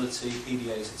 mobility,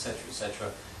 PDAs,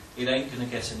 etc., it ain't going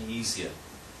to get any easier.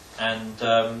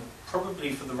 And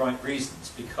probably for the right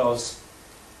reasons, because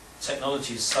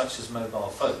technologies such as mobile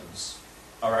phones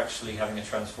are actually having a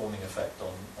transforming effect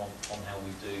on how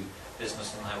we do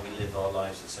business and how we live our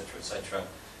lives, etc.,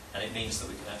 and it means that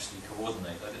we can actually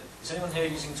coordinate. Is anyone here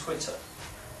using Twitter,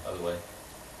 by the way?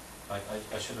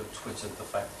 I should have twittered the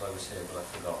fact that I was here, but I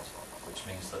forgot, which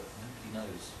means that nobody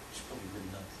knows. You should probably really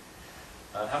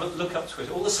know. Have a look up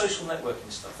Twitter. All the social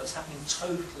networking stuff, that's happening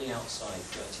totally outside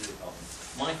the IT department.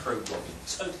 Microblogging,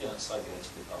 totally outside the IT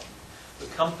department.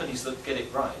 The companies that get it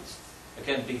right,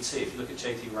 again, BT, if you look at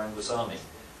JT Rangwasamy,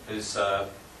 who's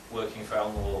working for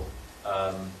Almore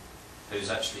who's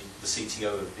actually the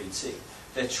CTO of BT.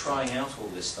 They're trying out all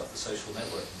this stuff, the social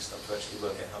networking stuff, to actually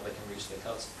work out how they can reach their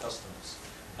customers.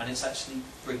 And it's actually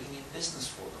bringing in business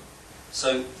for them.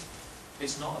 So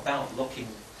it's not about locking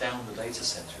down the data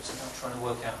center, it's about trying to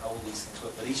work out how all these things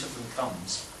work. But each of them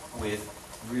comes with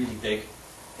really big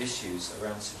issues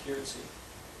around security.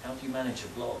 How do you manage a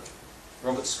blog?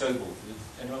 Robert Scoble,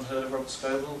 anyone heard of Robert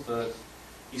Scoble?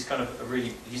 He's kind of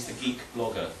he's the geek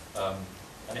blogger.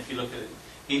 And if you look at it,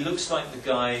 he looks like the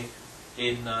guy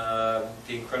in The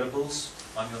Incredibles,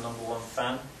 I'm your #1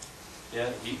 fan. Yeah,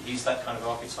 he's that kind of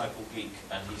archetypal geek,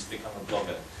 and he's become a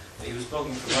blogger. But he was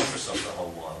blogging for Microsoft for a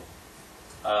whole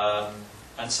while,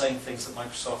 and saying things that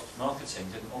Microsoft marketing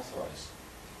didn't authorize.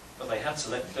 But they had to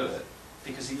let him do it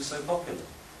because he was so popular.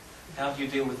 How do you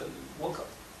deal with it?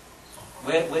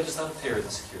 Where does that appear in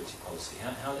the security policy?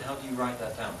 How do you write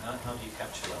that down? How do you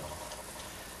capture that?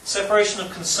 Separation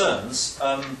of concerns.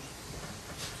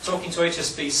 Talking to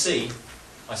HSBC,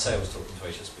 I say I was talking to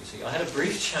HSBC, I had a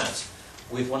brief chat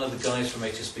with one of the guys from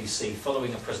HSBC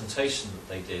following a presentation that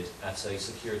they did at a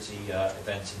security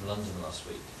event in London last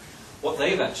week. What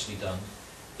they've actually done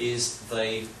is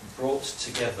they brought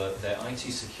together their IT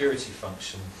security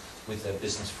function with their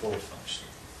business fraud function,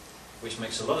 which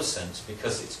makes a lot of sense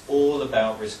because it's all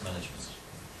about risk management.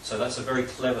 So that's a very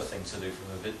clever thing to do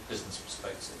from a business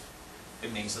perspective.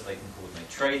 It means that they can coordinate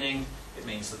training, it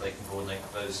means that they can coordinate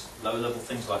those low-level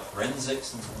things like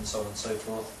forensics and so on and so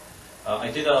forth.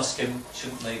 I did ask him,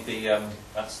 shouldn't they be,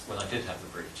 that's when I did have the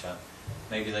brief chat,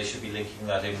 maybe they should be linking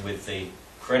that in with the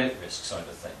credit risk side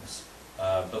of things,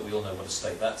 but we all know what a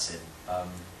state that's in,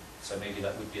 so maybe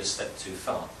that would be a step too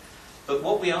far. But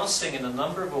what we are seeing in a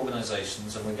number of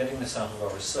organisations, and we're getting this out of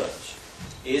our research,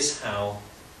 is how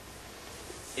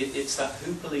it's that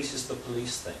who polices the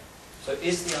police thing. So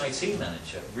is the IT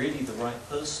manager really the right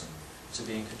person to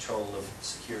be in control of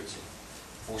security?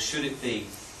 Or should it be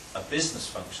a business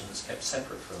function that's kept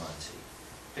separate from IT?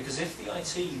 Because if the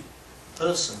IT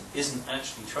person isn't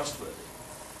actually trustworthy,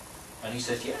 and he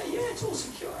says, yeah, it's all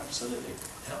secure, absolutely,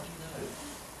 how do you know?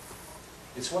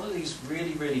 It's one of these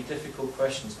really, really difficult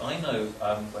questions. I know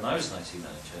when I was an IT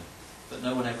manager that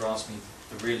no one ever asked me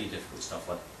the really difficult stuff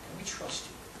like, can we trust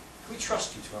you? Can we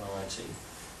trust you to run our IT?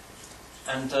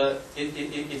 And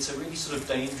it's a really sort of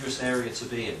dangerous area to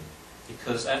be in,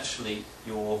 because actually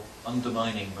you're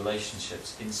undermining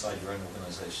relationships inside your own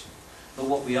organisation. But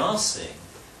what we are seeing,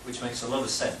 which makes a lot of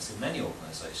sense in many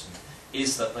organisations,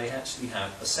 is that they actually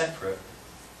have a separate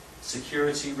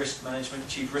security, risk management,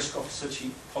 chief risk officer,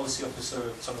 chief policy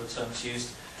officer, some of the terms used,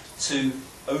 to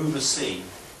oversee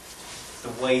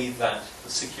the way that the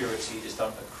security is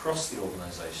done across the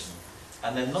organisation,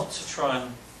 and then not to try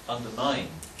and undermine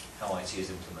how IT is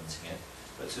implementing it,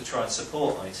 but to try and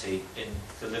support IT in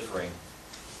delivering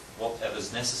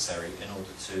whatever's necessary in order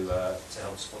to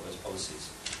help support those policies.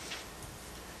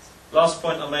 Last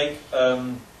point I'll make,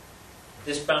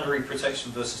 this boundary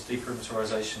protection versus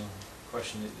deperimeterization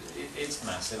question, it's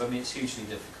massive. I mean, it's hugely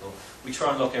difficult. We try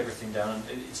and lock everything down,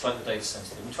 and it's like the data center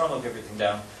thing. We try and lock everything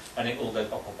down, and it all goes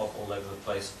pop, pop, pop all over the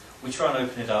place. We try and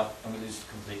open it up, and we lose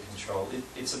complete control.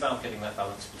 It's about getting that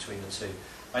balance between the two.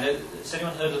 I know, has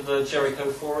anyone heard of the Jericho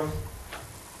Forum?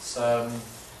 It's a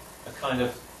kind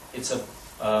of, it's a,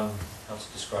 how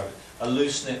to describe it, a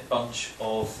loose-knit bunch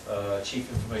of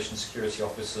chief information security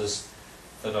officers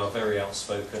that are very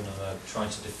outspoken and are trying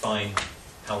to define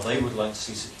how they would like to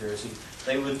see security.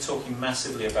 They were talking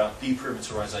massively about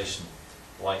deperimeterization.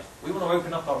 Like, we want to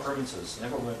open up our perimeters. And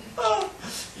everyone went, oh,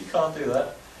 you can't do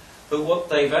that. But what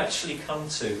they've actually come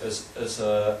to as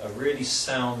a really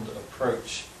sound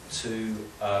approach to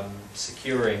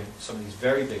securing some of these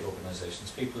very big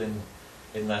organisations, people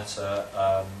in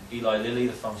that Eli Lilly,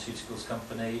 the pharmaceuticals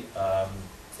company, I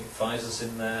think Pfizer's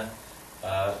in there,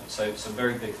 so some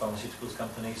very big pharmaceuticals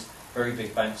companies, very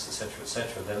big banks,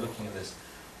 etc., they're looking at this.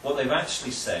 What they've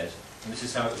actually said, and this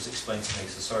is how it was explained to me,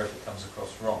 so sorry if it comes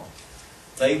across wrong,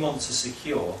 they want to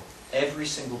secure every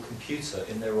single computer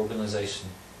in their organisation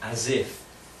as if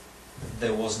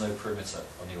there was no perimeter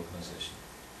on the organisation.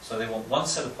 So they want one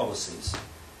set of policies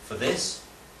for this.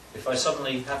 If I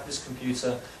suddenly have this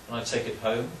computer and I take it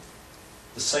home,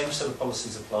 the same set of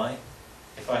policies apply.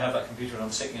 If I have that computer and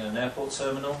I'm sitting in an airport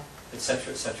terminal,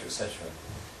 etc., etc., etc.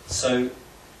 So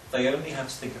they only have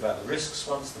to think about the risks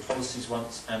once, the policies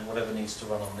once, and whatever needs to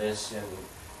run on this, the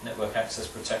network access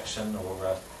protection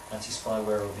or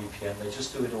anti-spyware or VPN. They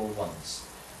just do it all once.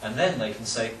 And then they can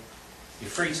say, you're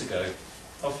free to go,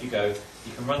 off you go,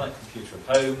 you can run that computer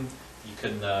at home, you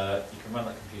can run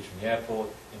that computer in the airport,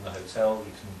 in the hotel,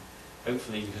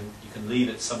 hopefully you can leave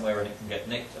it somewhere and it can get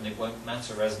nicked and it won't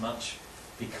matter as much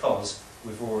because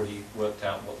we've already worked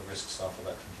out what the risks are for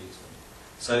that computer.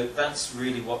 So that's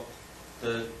really what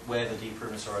where the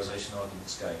deperimeterization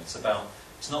argument's going. It's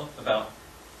not about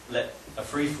a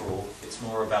free-for-all, it's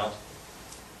more about,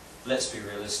 let's be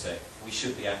realistic, we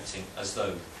should be acting as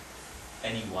though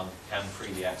anyone can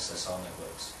freely access our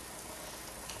networks,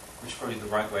 which is probably the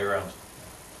right way around.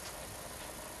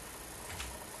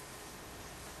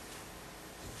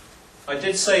 I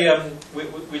did say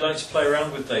we like to play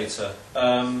around with data.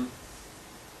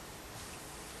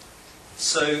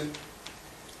 So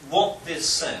what this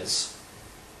says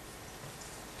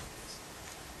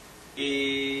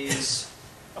is,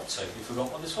 I've totally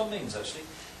forgotten what this one means actually.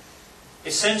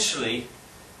 Essentially,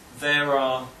 there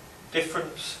are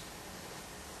different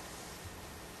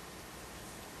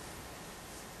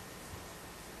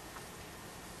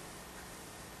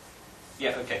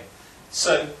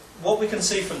So what we can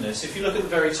see from this, if you look at the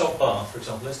very top bar, for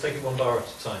example, let's take it one bar at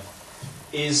a time,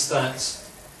 is that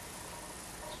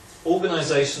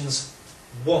organisations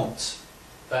want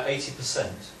that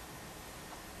 80%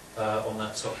 on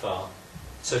that top bar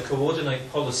to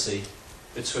coordinate policy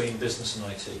between business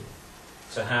and IT.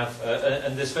 To have,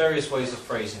 and there's various ways of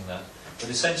phrasing that, but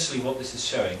essentially what this is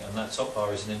showing, and that top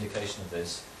bar is an indication of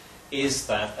this, is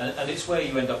that, and it's where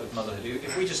you end up with motherhood.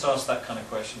 If we just ask that kind of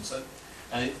question, so,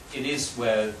 and it is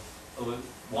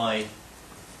why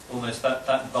almost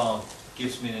that bar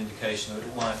gives me an indication of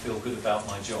why I feel good about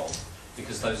my job,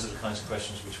 because those are the kinds of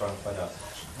questions we try and find out.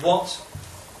 What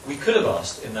we could have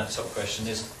asked in that top question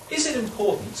is it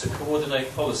important to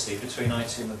coordinate policy between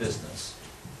IT and the business?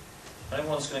 And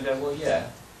everyone's going to go, well, yeah.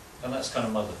 And that's kind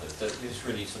of motherhood. That it's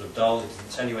really sort of dull, it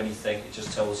doesn't tell you anything, it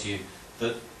just tells you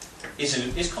that,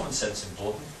 is common sense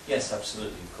important? Yes,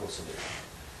 absolutely, of course it is.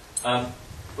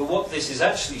 But what this is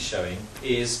actually showing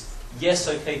is, yes,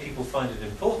 okay, people find it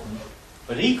important,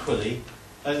 but equally,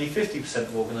 only 50%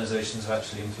 of organisations have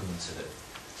actually implemented it.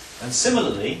 And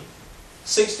similarly,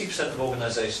 60% of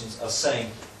organisations are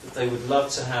saying that they would love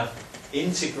to have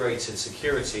integrated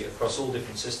security across all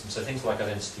different systems, so things like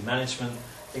identity management,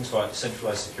 things like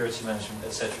centralised security management,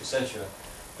 etc., etc.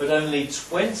 But only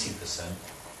 20%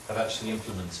 have actually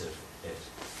implemented it.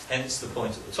 Hence the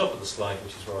point at the top of the slide,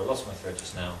 which is where I lost my thread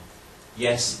just now.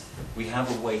 Yes, we have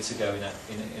a way to go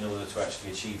in order to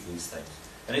actually achieve these things.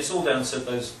 And it's all down to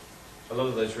a lot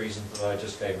of those reasons that I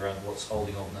just gave around what's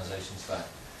holding organisations back.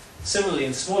 Similarly,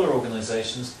 in smaller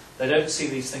organisations, they don't see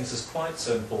these things as quite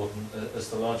so important as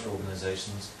the larger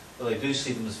organisations, but they do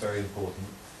see them as very important.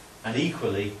 And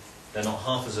equally, they're not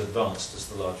half as advanced as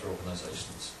the larger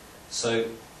organisations. So,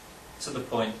 to the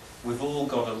point, we've all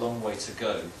got a long way to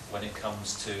go when it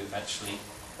comes to actually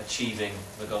achieving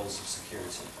the goals of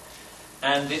security.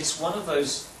 And it's one of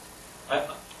those,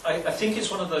 I think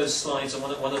it's one of those slides and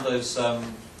one of those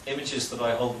images that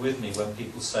I hold with me when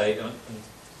people say,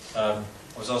 I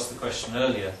was asked the question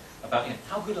earlier about,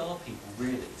 how good are people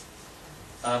really?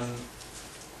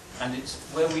 And it's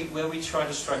where we try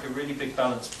to strike a really big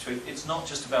balance between, it's not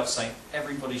just about saying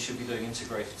everybody should be doing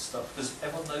integrated stuff, because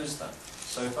everyone knows that.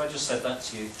 So if I just said that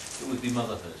to you, it would be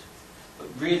motherhood. But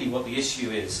really what the issue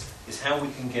is how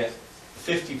we can get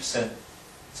 50%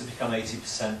 to become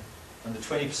 80% and the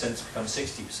 20% to become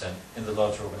 60% in the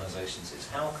larger organisations. It's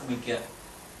how can we get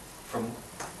from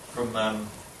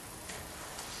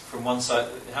one side,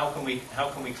 how can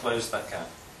we close that gap?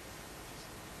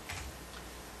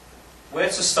 Where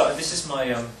to start? This is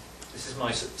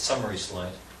my summary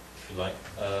slide, if you like.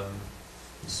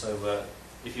 So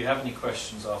if you have any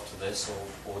questions after this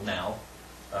or now,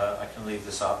 I can leave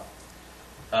this up.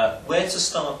 Where to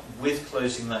start with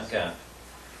closing that gap?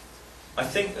 I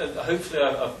think hopefully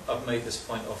I've made this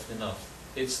point often enough.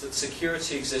 It's that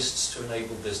security exists to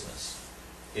enable business.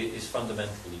 It is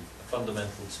fundamental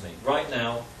to me. Right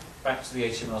now, back to the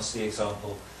HMRC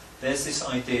example, there's this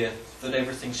idea that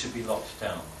everything should be locked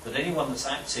down, that anyone that's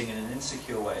acting in an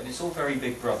insecure way, and it's all very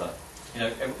Big Brother.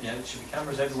 There should be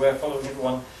cameras everywhere following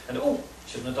everyone, and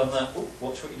shouldn't have done that.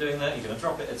 Watch what you're doing there. You're going to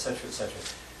drop it, etc., etc.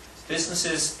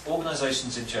 Businesses,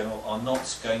 organisations in general, are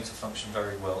not going to function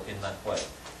very well in that way.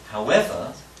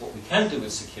 However, what we can do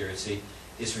with security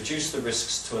is reduce the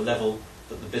risks to a level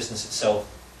that the business itself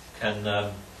can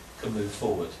move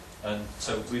forward. And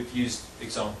so we've used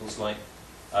examples like,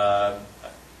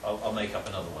 I'll make up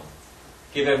another one.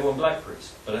 Give everyone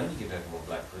BlackBerries, but only give everyone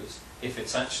BlackBerries if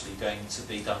it's actually going to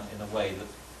be done in a way that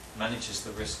manages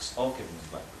the risks of giving them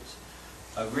BlackBerries.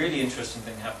 A really interesting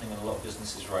thing happening in a lot of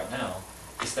businesses right now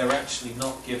is they're actually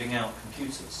not giving out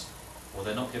computers, or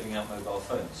they're not giving out mobile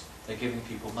phones. They're giving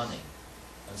people money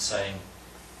and saying,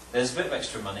 there's a bit of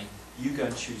extra money, you go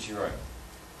and choose your own.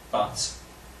 But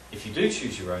if you do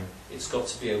choose your own, it's got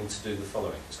to be able to do the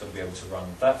following. It's got to be able to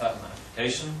run that, and that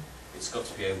application. It's got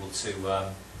to be able to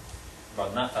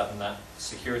run that, and that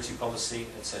security policy,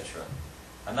 etc.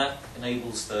 And that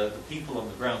enables the people on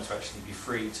the ground to actually be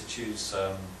free to choose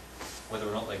whether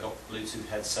or not they got Bluetooth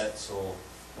headsets or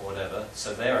whatever.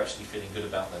 So they're actually feeling good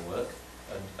about their work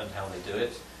and how they do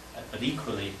it. But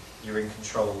equally, you're in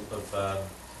control of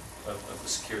the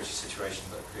security situation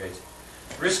that are created.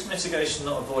 Risk mitigation,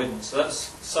 not avoidance. So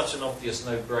that's such an obvious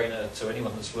no-brainer to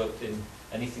anyone that's worked in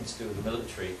anything to do with the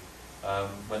military.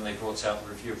 When they brought out the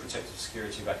Review of Protective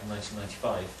Security back in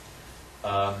 1995.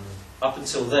 Up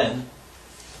until then,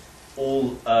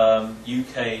 all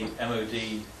UK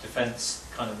MOD defence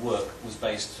kind of work was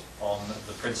based on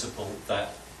the principle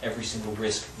that every single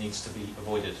risk needs to be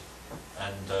avoided.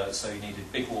 And so you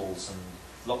needed big walls and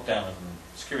lockdown and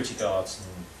security guards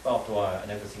and barbed wire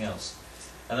and everything else.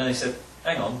 And then they said,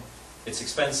 hang on, it's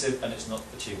expensive and it's not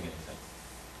achieving anything.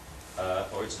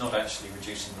 Or it's not actually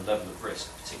reducing the level of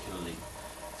risk particularly.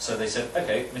 So they said,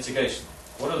 okay, mitigation.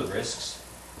 What are the risks?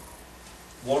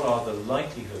 What are the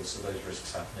likelihoods of those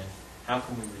risks happening? How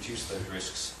can we reduce those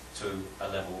risks to a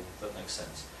level that makes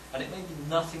sense? And it may be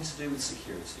nothing to do with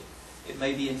security. It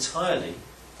may be entirely,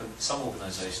 for some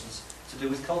organisations, to do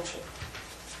with culture.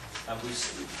 And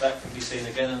that can be seen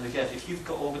again and again. If you've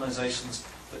got organisations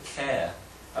that care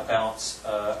about,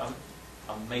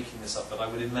 I'm making this up, but I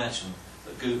would imagine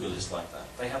that Google is like that.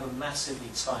 They have a massively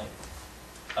tight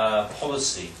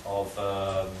policy of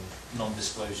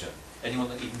non-disclosure. Anyone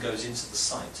that even goes into the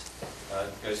site,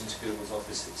 goes into Google's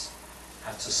offices,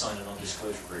 have to sign a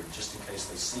non-disclosure agreement just in case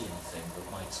they see anything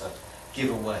that might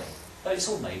give away. But it's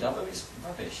all made up, it's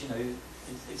rubbish, you know,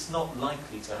 it's not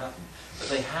likely to happen. But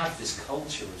they have this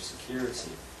culture of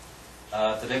security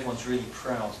that everyone's really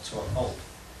proud to uphold.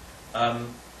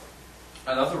 And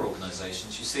other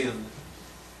organisations, you see them,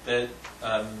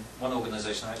 one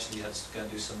organisation actually had to go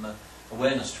and do some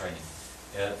awareness training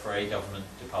for a government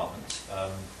department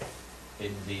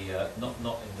in the not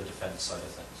in the defence side of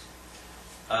things,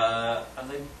 and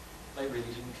they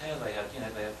really didn't care. They had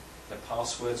their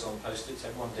passwords on post-its.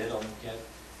 Everyone did on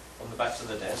the backs of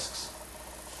their desks.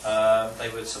 They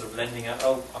were sort of lending out.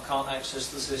 Oh, I can't access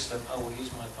the system. Oh, well,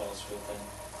 use my password then.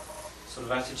 Sort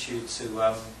of attitude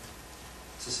to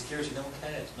security. No one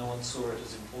cared. No one saw it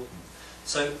as important.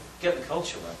 So get the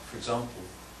culture right, for example,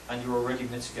 and you're already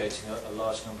mitigating a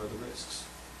large number of the risks.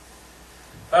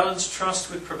 Balance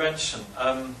trust with prevention.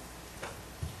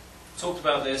 Talked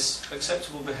about this.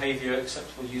 Acceptable behaviour,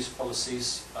 acceptable use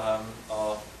policies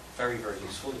are very, very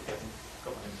useful if you've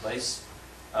got them in place.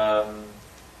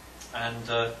 And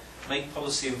make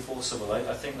policy enforceable.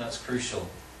 I think that's crucial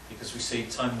because we see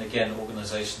time and again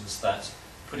organisations that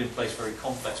put in place very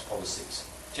complex policies,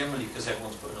 generally because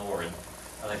everyone's put an oar in.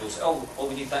 And they all say, oh,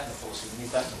 we need that in the policy, we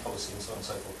need that in the policy, and so on and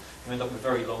so forth. You end up with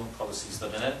very long policies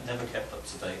that are never kept up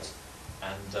to date,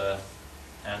 and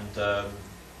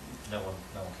no one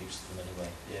keeps them anyway.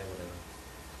 Yeah,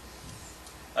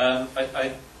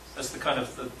 whatever. As the kind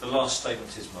of the last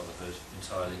statement is motherhood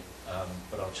entirely,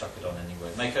 but I'll chuck it on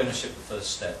anyway. Make ownership the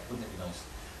first step. Wouldn't it be nice?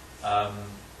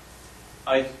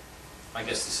 I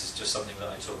guess this is just something that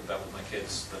I talk about with my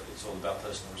kids, that it's all about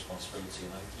personal responsibility.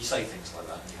 And you say things like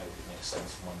that and you hope it makes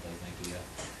sense, and one day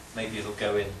maybe it'll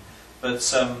go in. But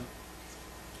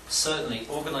certainly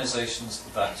organisations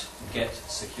that get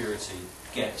security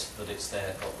get that it's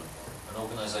their problem, and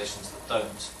organisations that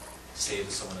don't see it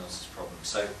as someone else's problem.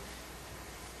 So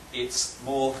it's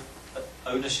more,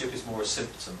 ownership is more a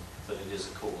symptom than it is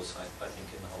a cause, I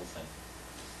think, in the whole thing.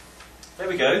 There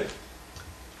we go.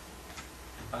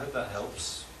 I hope that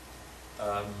helps.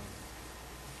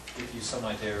 Give you some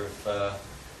idea of the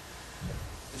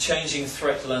changing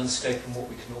threat landscape and what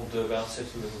we can all do about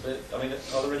it a little bit. I mean,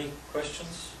 are there any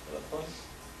questions at that point?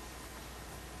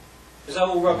 Is that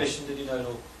all rubbish and did you know it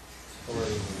all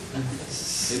already?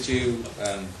 Did you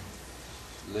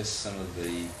list some of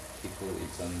the people that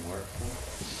you've done work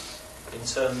for? In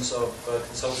terms of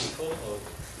consulting for? Or?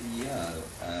 Yeah,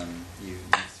 you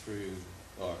threw,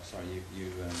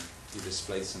 you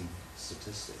displayed some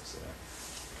statistics there.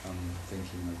 I'm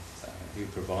thinking of who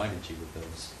provided you with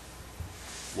those.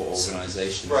 What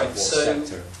organisation, right, what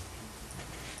sector?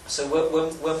 So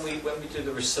when we do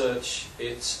the research,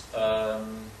 it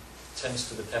tends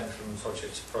to depend from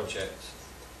project to project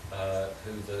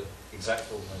who the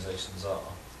exact organisations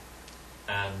are,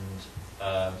 and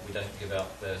we don't give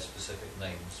out their specific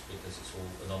names because it's all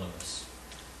anonymous.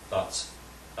 But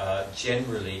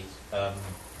generally,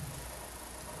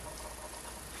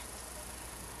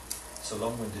 it's a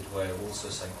long-winded way of also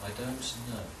saying I don't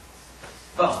know.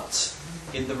 But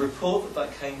in the report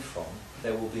that came from,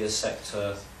 there will be a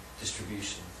sector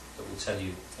distribution that will tell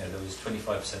you, there was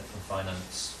 25% from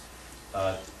finance,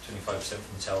 25%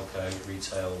 from telco,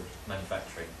 retail,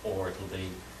 manufacturing, or it'll be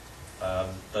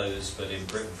those, but in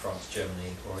Britain, France,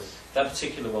 Germany, or that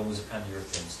particular one was a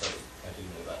pan-European study. I do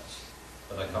know that,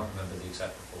 but I can't remember the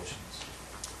exact proportions.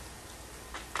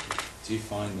 Do you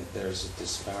find that there's a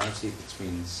disparity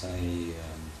between, say,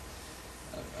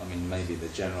 I mean, maybe the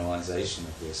generalization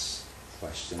of this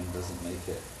question doesn't make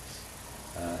it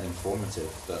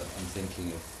informative, but I'm thinking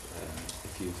of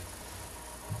if you've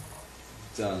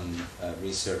done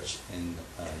research in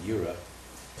Europe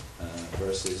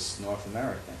versus North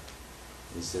America,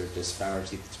 is there a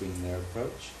disparity between their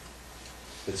approach,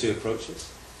 the two approaches?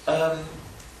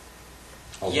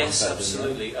 Yes,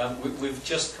 absolutely. We've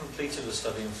just completed a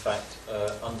study, in fact,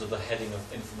 under the heading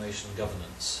of information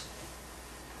governance,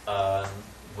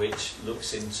 which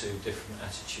looks into different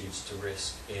attitudes to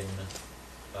risk in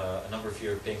a number of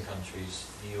European countries,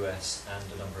 the US, and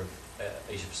a number of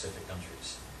Asia-Pacific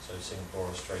countries. So Singapore,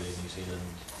 Australia, New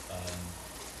Zealand,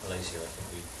 Malaysia, I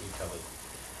think we covered.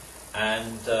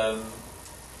 And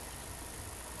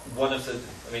one of the,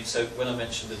 so when I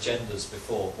mentioned agendas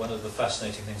before, one of the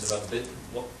fascinating things about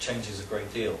what changes a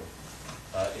great deal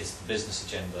is the business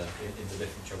agenda in the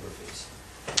different geographies.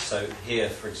 So here,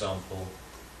 for example,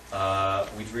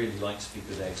 we'd really like to be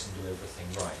good eggs and do everything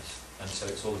right. And so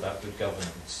it's all about good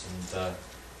governance. And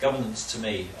governance, to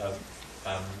me,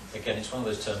 again, it's one of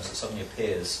those terms that suddenly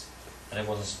appears, and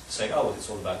everyone's saying, oh, well, it's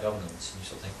all about governance. And you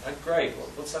sort of think, oh, great,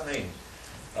 what's that mean?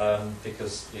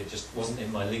 Because it just wasn't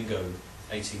in my lingo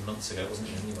 18 months ago. It wasn't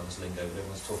in anyone's lingo, but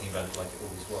everyone's talking about it like it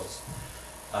always was.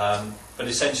 But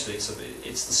essentially,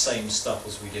 it's the same stuff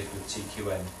as we did with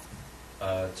TQM,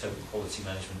 Total Quality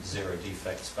Management, Zero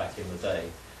Defects back in the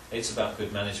day. It's about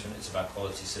good management, it's about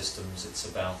quality systems, it's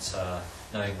about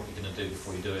knowing what you're going to do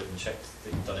before you do it and check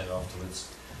that you've done it afterwards.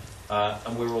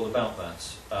 And we're all about that.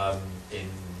 In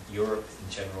Europe, in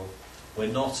general,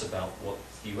 we're not about what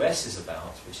the US is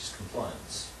about, which is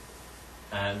compliance.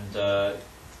 And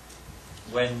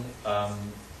when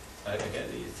again,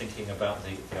 thinking about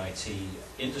the IT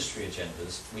industry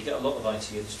agendas, we get a lot of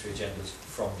IT industry agendas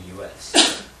from the US.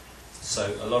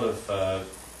 So a lot of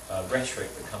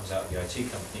rhetoric that comes out of the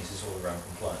IT companies is all around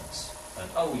compliance. And,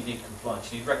 oh, you need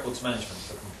compliance, you need records management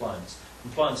for compliance.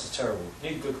 Compliance is terrible, you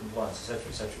need good compliance, etc.,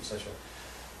 etc.,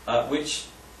 etc. Which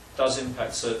does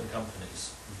impact certain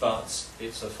companies, but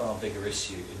it's a far bigger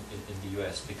issue in the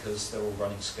US because they're all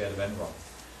running scared of Enron.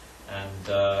 And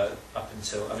up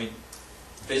until,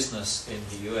 business in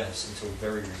the US until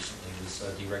very recently was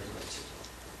deregulated,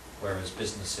 whereas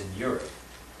business in Europe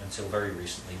until very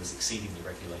recently was exceedingly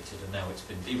regulated, and now it's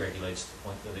been deregulated to the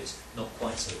point that it's not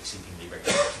quite so exceedingly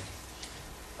regulated.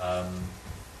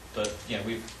 But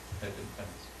we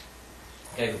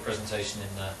gave a presentation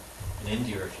in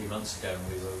India a few months ago, and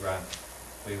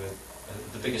we were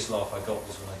the biggest laugh I got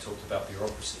was when I talked about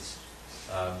bureaucracies.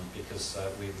 Because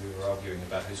we were arguing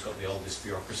about who's got the oldest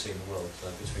bureaucracy in the world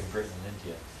between Britain and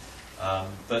India.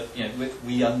 But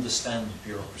we understand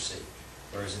bureaucracy,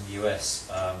 whereas in the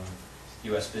US,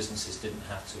 US businesses didn't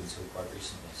have to until quite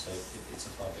recently, so it's a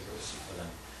far bigger issue for them.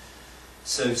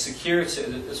 So security,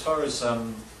 as far as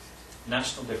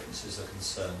national differences are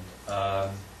concerned,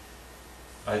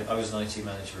 I was an IT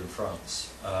manager in France.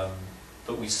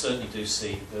 But we certainly do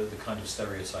see the kind of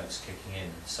stereotypes kicking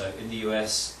in. So in the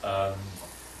US,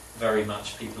 very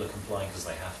much people are complying because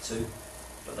they have to,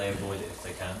 but they avoid it if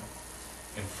they can.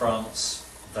 In France,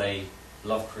 they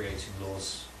love creating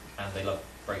laws and they love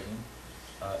breaking them.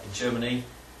 In Germany,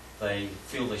 they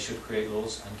feel they should create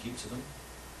laws and keep to them.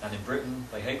 And in Britain,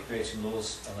 they hate creating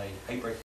laws and they hate breaking them.